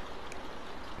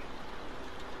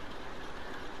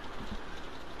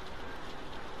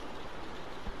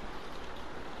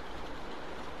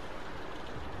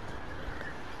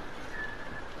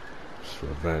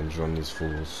 Revenge on these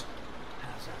fools.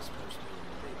 How's I supposed to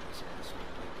make this asshole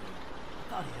like that? I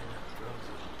thought he had enough drugs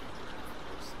in him.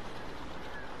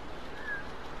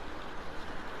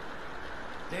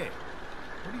 Dad,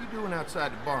 what are you doing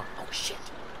outside the barn? Oh shit!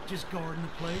 Just guarding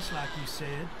the place like you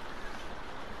said.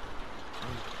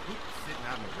 Sitting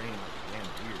out in the rain like a damn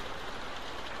deer.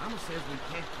 Mama says we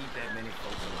can't keep that many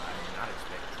folks alive and not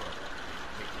expect trouble.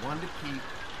 Pick one to keep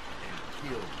and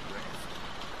kill the rest.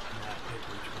 Not pick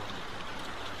which one to keep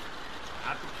alive.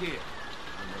 Not the kid.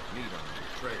 There's enough meat on the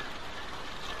trail.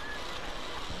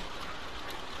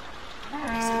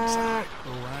 He's inside.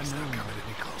 Oh, I He's know. not coming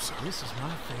any closer. This is my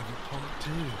favorite part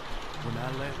too. When I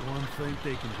let one think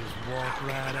they can just walk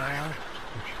right out.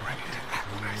 Ready to act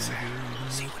what I say.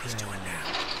 See what he's doing now.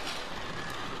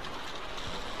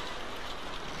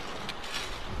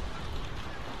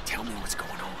 Tell me what's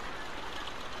going on.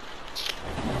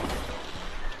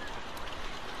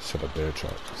 Set a bear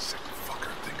trap. Sick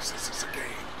fucker thinks this is a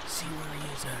game. See where he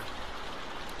is now.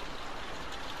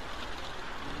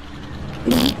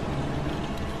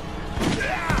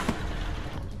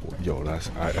 Yo, that's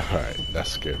alright.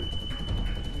 That's scary.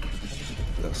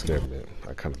 That scared me.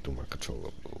 I kind of threw my controller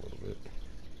up a little bit.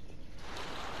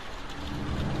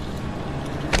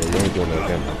 Yeah, you ain't doing that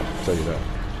again. I'll tell you that.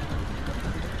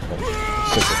 Oh,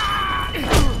 sick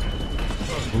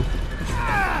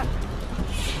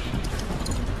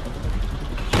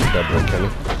That boy, Kenny.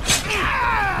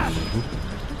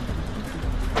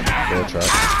 Bear trap.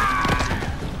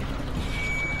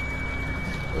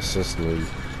 Assist me.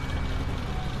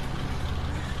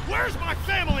 Where's my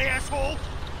family, asshole?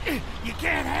 You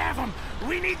can't have them.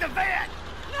 We need the vet.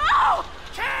 No!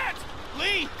 Can't!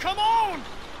 Lee, come on!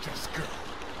 Just go.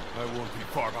 I won't be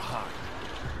far behind.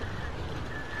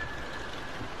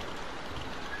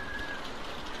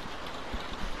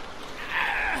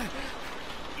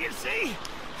 You see?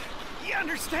 You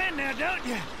understand now, don't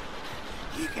you?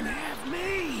 You can have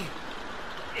me.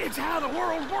 It's how the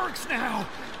world works now.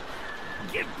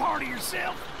 Give part of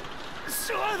yourself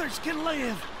so others can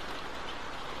live.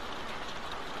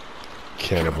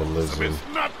 Cannibalism. Is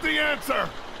not the answer.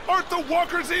 Aren't the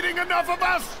walkers eating enough of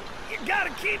us? You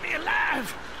gotta keep me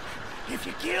alive. If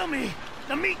you kill me,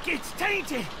 the meat gets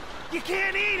tainted. You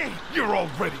can't eat it. You're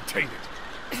already tainted.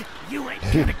 You ain't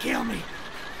gonna kill me.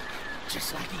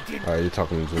 Just like he did. Alright, you're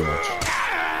talking too much.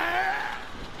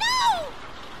 No!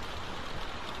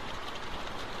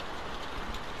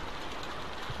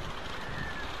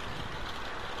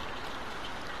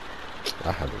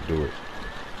 I had to do it.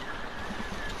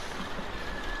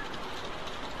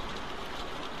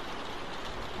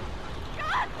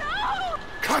 God, no!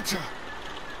 Gotcha.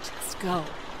 Just go.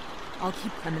 I'll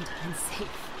keep Clementine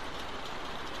safe.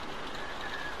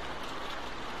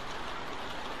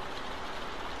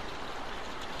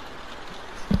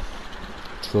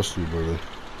 Trust you, brother.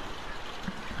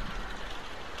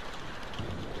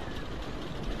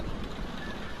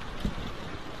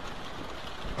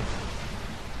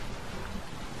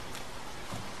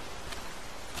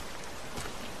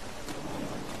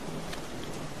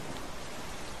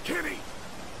 Kenny.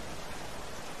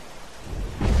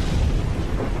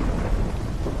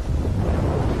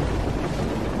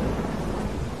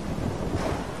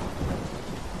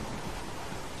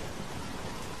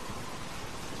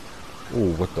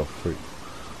 Oh, what the freak?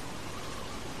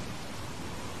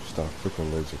 Stop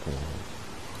freaking laser going on.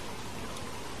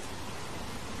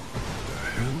 The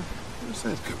hell? Where's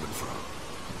that coming from?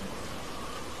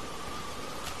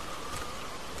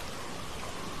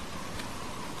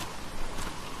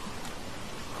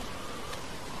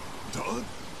 Doug?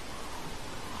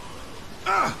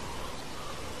 Ah!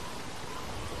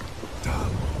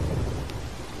 Doug.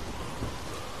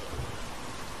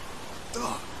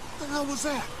 Doug, what the hell was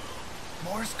that?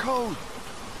 Morse code.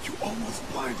 You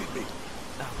almost blinded me.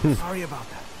 Sorry about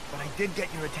that, but I did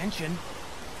get your attention.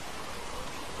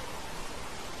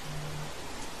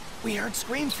 We heard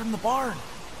screams from the barn.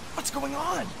 What's going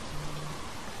on?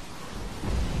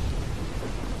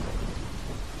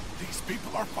 These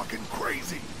people are fucking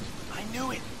crazy. I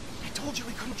knew it. I told you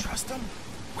we couldn't trust them.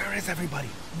 Where is everybody?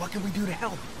 What can we do to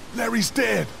help? Larry's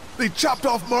dead. They chopped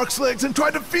off Mark's legs and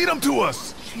tried to feed him to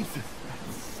us. Jesus,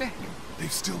 that's sick.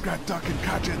 They've still got Duck and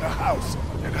Katja in the house,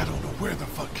 and I don't know where the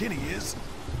fuck Kenny is.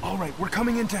 All right, we're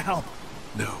coming in to help.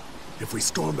 No. If we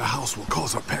storm the house, we'll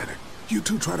cause a panic. You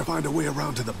two try to find a way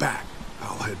around to the back.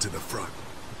 I'll head to the front.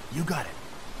 You got it.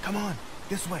 Come on,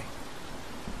 this way.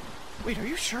 Wait, are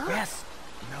you sure? Yes.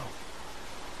 No.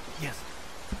 Yes.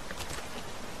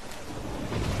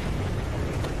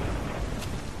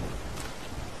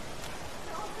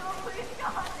 No, please,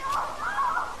 God,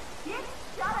 no! Get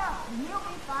shut up, and you'll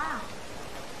be fine.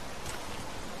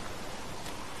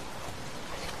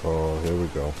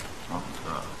 go.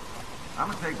 I'm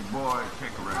gonna take the boy and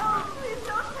take a rest. Oh, please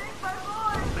don't take my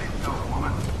boy. Let go,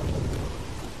 woman.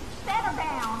 Set her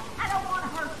down. I don't want to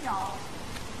hurt y'all.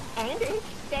 Andy?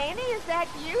 Danny, is that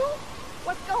you?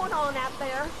 What's going on out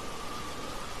there?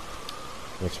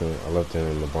 That's me. I left him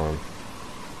in the barn.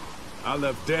 I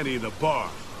left Danny in the bar.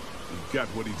 He got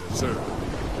what he deserved.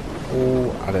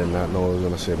 Oh, I did not know I was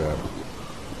gonna say that.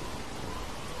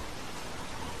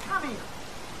 Come here.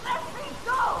 Let me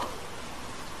go.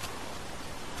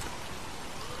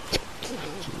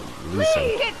 Lisa,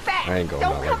 Lee, get back. I ain't going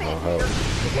Don't out come like no in hoe. here.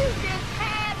 You just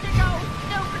had to go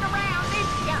snooping around,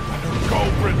 didn't you? Go,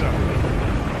 Brenda.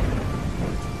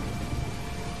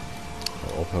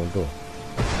 I'll open the door.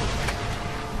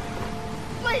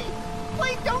 Please,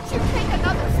 please don't you take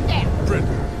another step.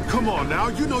 Brenda, come on now.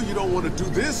 You know you don't want to do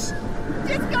this.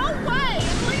 Just go away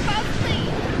and leave us be.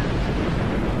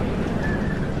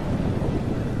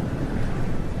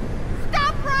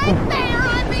 Stop right there,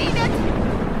 I mean it.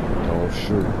 Don't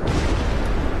shoot.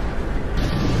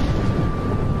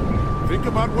 Think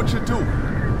about what you're doing.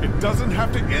 It doesn't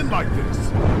have to end like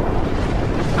this.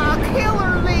 I'll kill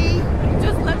her, Lee.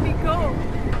 Just let me go.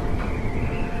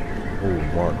 Oh,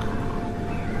 Mark.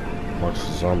 Mark's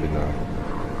a zombie now.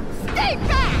 Stay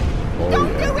back. Oh,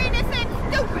 Don't yeah. do anything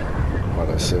stupid. About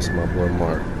to assist my boy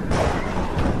Mark.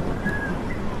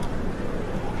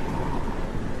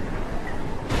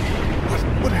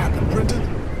 What happened, Brenda?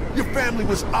 Your family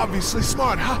was obviously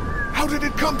smart. How did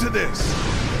it come to this?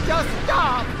 Just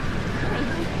stop.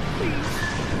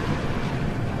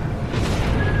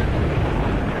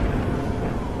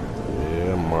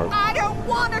 Yeah, Mark. I don't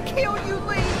want to kill you,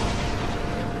 Lee.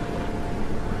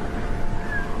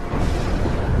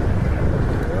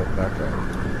 Yep, back up.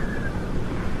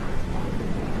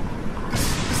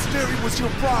 This dairy was your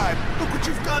pride. Look what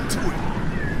you've done to it.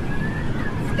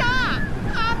 Stop.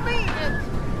 I mean it.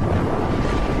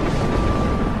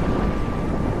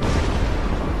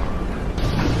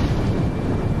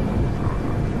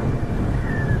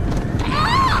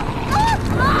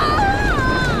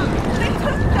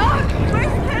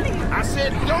 I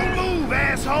said, don't move,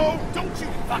 asshole! Don't you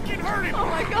fucking hurt him! Oh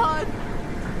my god.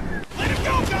 Let him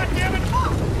go, goddammit!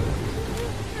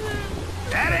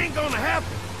 That ain't gonna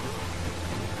happen.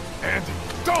 Andy,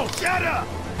 Don't shut up!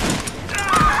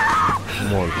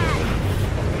 Come on, Danny.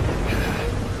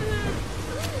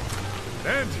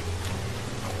 Andy.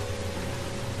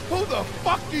 Who the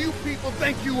fuck do you people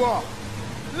think you are?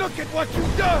 Look at what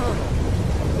you've done!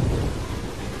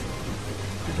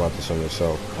 You brought this on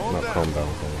yourself. Calm Not down. calm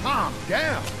down, calm. Calm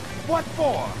down. What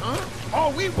for, huh?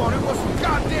 All we wanted was some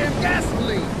goddamn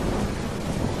gasoline.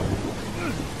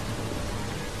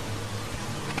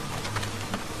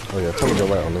 Oh yeah, tell me to go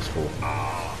right on this fool.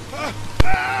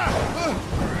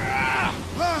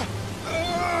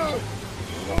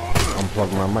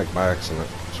 Unplugged my mic by accident.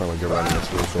 Trying to get right on this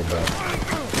fool so bad.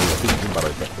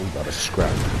 We about to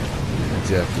scrap.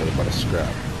 Definitely about to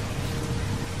scrap.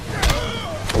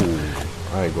 Oh,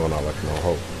 I ain't going out like no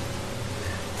hoe.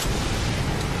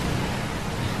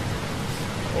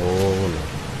 Oh no.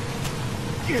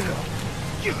 Get up.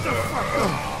 Get the fuck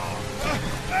up.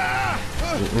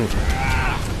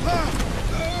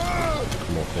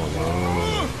 Come on, come on, no.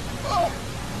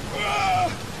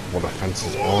 Well, the fence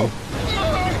is on.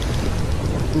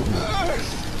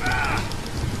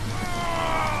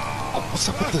 Oh, what's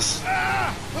up with this?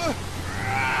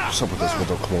 What's up with this? Come on,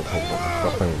 come on.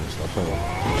 Stop playing with me. Stop playing with me.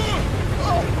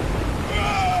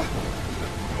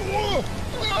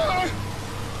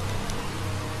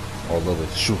 Oh, Lily,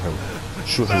 shoot him.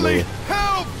 Shoot him, Lily.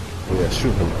 Help! Oh, yeah,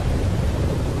 shoot him.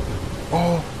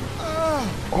 Oh.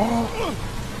 Oh.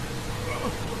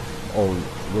 Oh,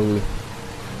 Lily.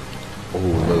 Oh,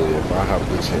 Lily, if I have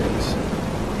the chance.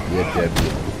 Yeah,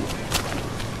 Debbie.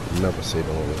 Never say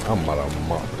no. I'm about to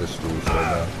mop this dude so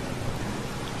bad.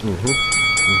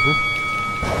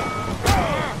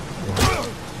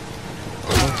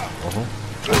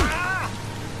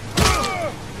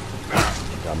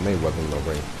 Got Mayweather in the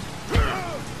ring.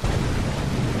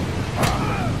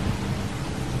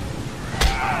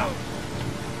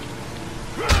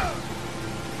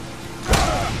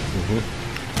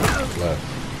 Left.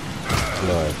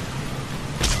 Left.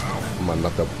 I'm gonna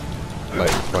knock up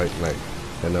like right, like,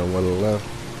 and then with the left,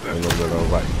 and then with the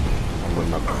right. I'm gonna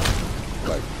knock up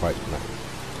like right, like.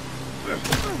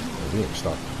 He ain't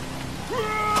stop.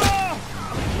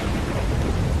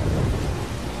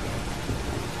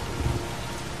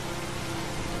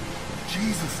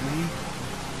 Jesus, Lee.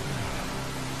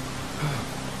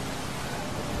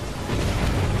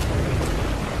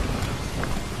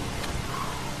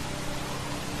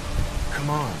 Come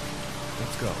on.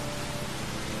 Let's go.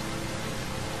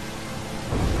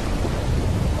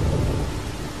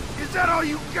 Is that all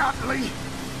you got, Lee?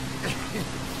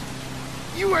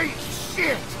 You ain't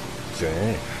shit!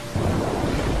 Dang.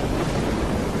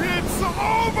 It's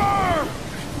over!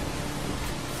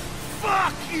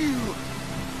 Fuck you!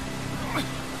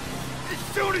 As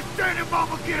soon as Dad and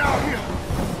Mama get out here,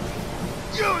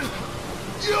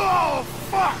 you're all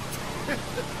fucked!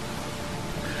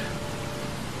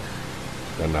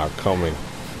 They're not coming.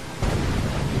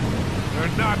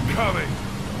 They're not coming.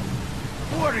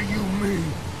 What do you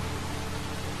mean?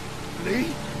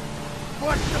 Lee?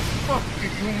 What the fuck do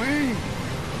you mean?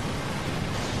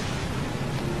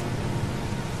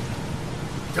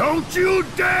 Don't you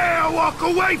dare walk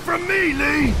away from me,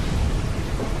 Lee!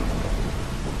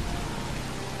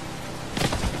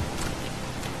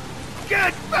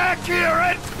 Get back here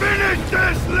and finish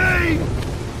this, Lee!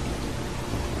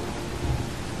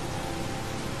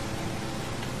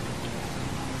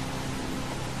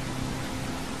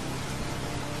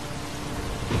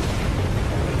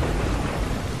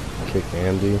 Kick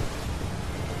Andy.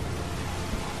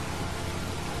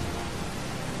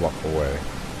 Walk away.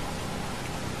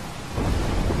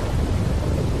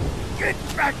 Get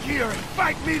back here and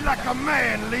fight me like a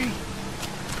man, Lee!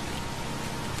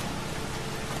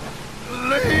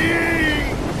 Lee!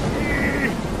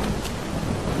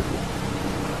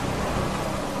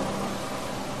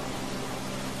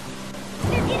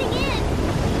 They're getting in!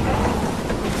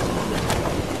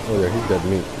 Oh yeah, he's dead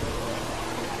meat.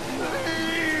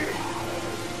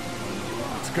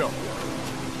 Let's go.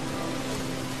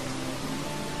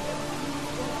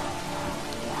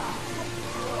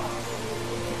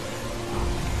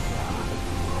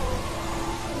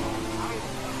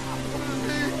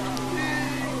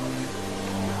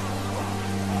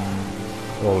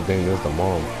 Oh dang, there's the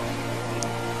mom.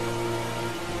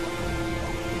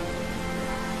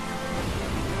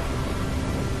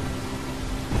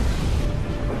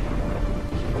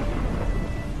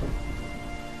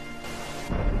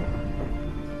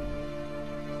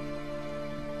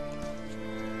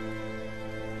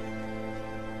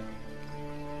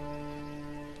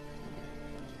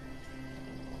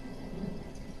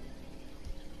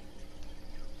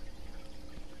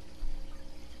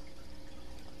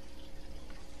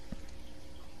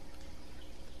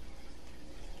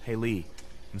 Hey Lee,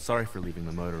 I'm sorry for leaving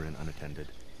the motor inn unattended.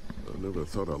 I never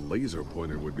thought a laser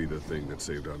pointer would be the thing that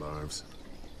saved our lives.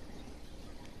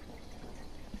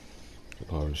 I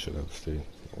probably should have stayed.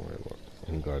 Alright, well,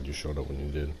 I'm glad you showed up when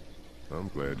you did. I'm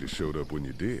glad you showed up when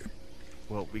you did.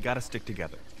 Well, we gotta stick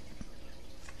together.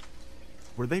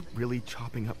 Were they really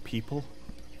chopping up people?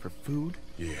 For food?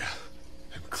 Yeah,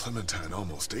 and Clementine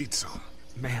almost ate some.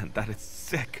 Man, that is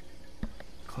sick.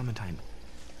 Clementine,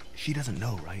 she doesn't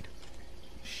know, right?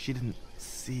 She didn't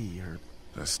see or...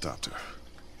 I stopped her.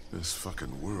 This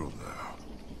fucking world now.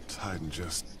 It's hiding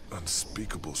just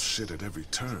unspeakable shit at every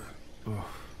turn. Ugh.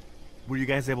 Were you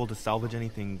guys able to salvage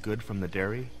anything good from the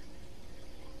dairy?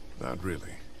 Not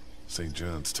really. St.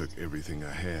 John's took everything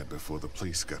I had before the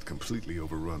place got completely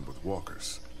overrun with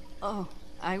walkers. Oh,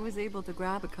 I was able to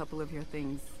grab a couple of your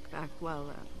things back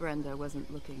while Brenda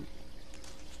wasn't looking.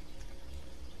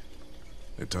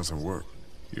 It doesn't work.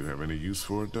 You have any use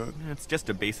for it, Doug? It's just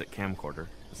a basic camcorder.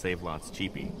 The save lot's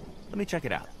cheapy. Let me check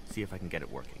it out, see if I can get it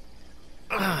working.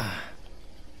 How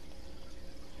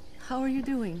are you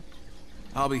doing?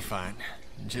 I'll be fine.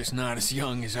 Just not as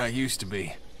young as I used to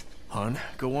be. Hun,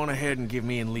 go on ahead and give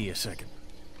me and Lee a second.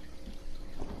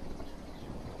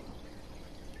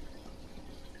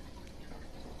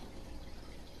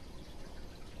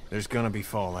 There's gonna be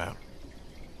fallout.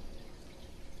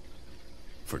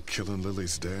 For killing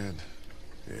Lily's dad?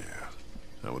 Yeah,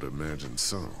 I would imagine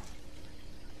so.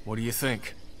 What do you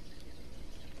think?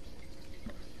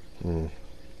 I'm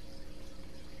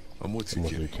with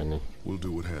you, Kenny. We'll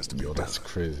do what has to be done. That's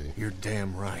crazy. You're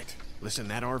damn right. Listen,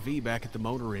 that RV back at the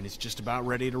motor inn is just about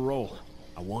ready to roll.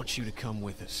 I want you to come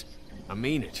with us. I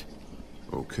mean it.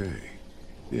 Okay.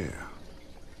 Yeah.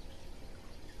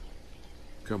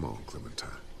 Come on, Clementine.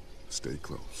 Stay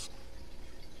close.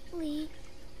 Lee,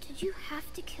 did you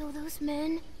have to kill those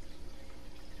men?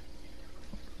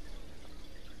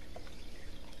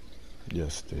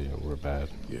 Yes, they were bad.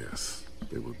 Yes,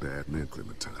 they were bad men,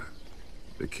 Clementine.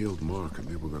 They killed Mark and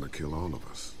they were gonna kill all of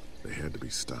us. They had to be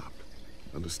stopped.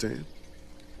 Understand?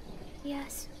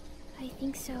 Yes, I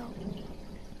think so.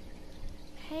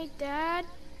 Hey, Dad.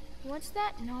 What's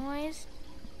that noise?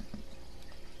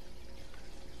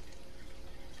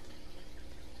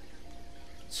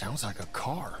 Sounds like a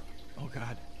car. Oh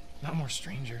God, not more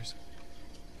strangers.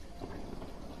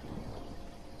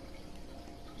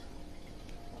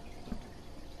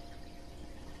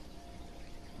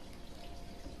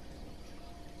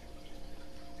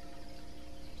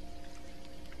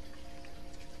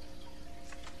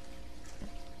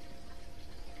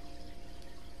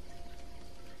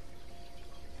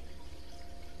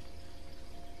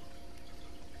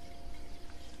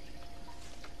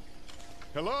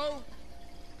 Hello?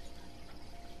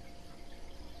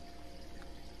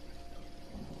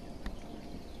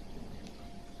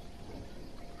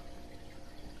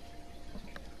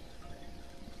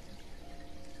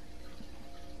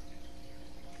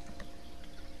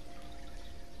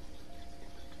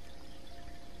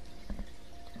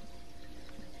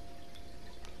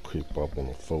 Creep up on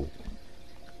the folk.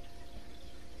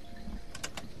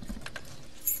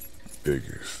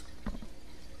 Figures.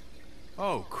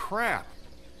 Oh, crap.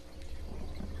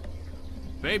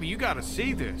 Baby, you gotta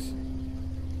see this.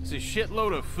 There's a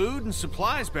shitload of food and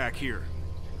supplies back here.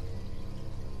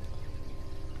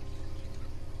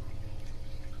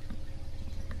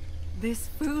 This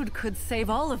food could save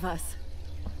all of us.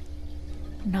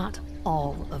 Not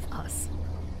all of us.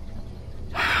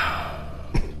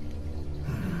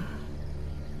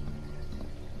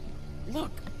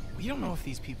 Look, we don't know if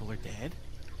these people are dead.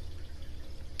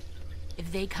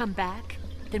 If they come back,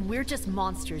 then we're just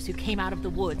monsters who came out of the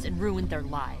woods and ruined their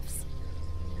lives.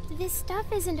 This stuff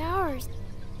isn't ours.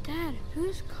 Dad,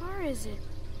 whose car is it?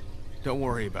 Don't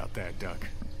worry about that, Duck.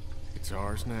 It's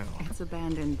ours now. It's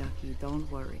abandoned, Ducky.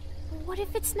 Don't worry. What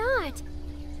if it's not?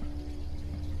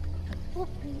 Well,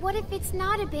 what if it's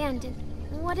not abandoned?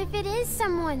 What if it is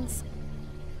someone's?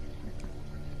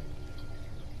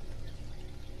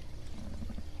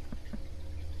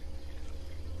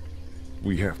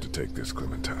 We have to take this,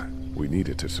 Clementine. We need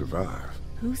it to survive.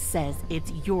 Who says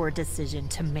it's your decision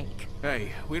to make?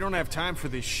 Hey, we don't have time for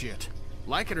this shit.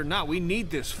 Like it or not, we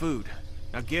need this food.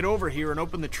 Now get over here and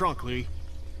open the trunk, Lee.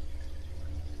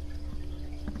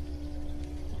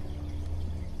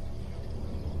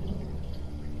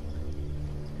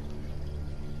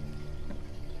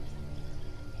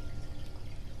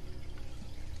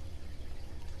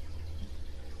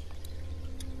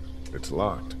 It's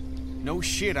locked. No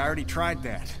shit, I already tried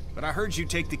that. But I heard you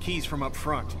take the keys from up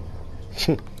front.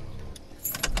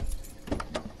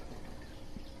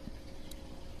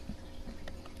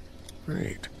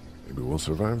 Great. Maybe we'll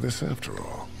survive this after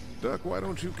all. Duck, why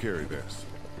don't you carry this?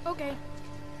 Okay.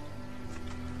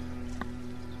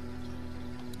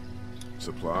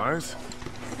 Supplies?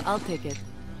 I'll take it.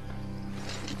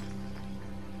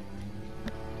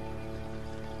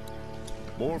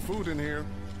 More food in here.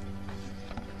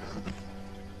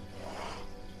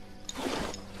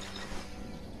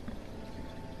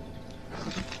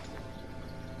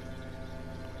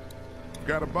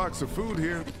 Got a box of food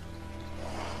here.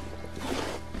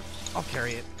 I'll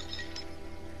carry it.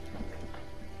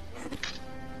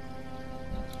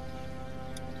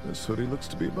 This hoodie looks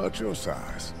to be about your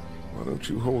size. Why don't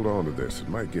you hold on to this? It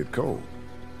might get cold.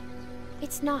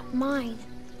 It's not mine.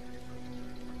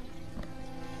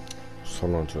 Just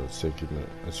hold on to the safety net.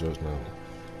 It's yours now.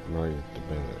 Now you're the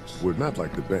bandits. We're not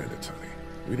like the bandits, honey.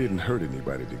 We didn't hurt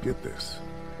anybody to get this.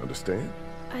 Understand?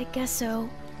 I guess so.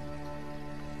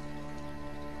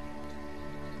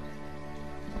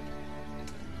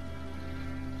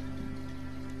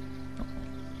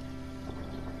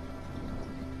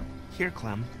 Here,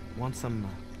 Clem. Want some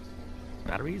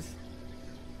batteries?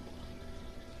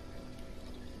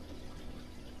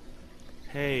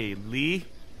 Hey, Lee.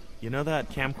 You know that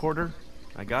camcorder?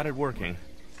 I got it working.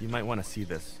 You might want to see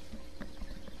this.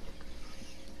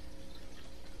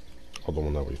 Oh, the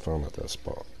one that we found at that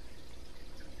spot.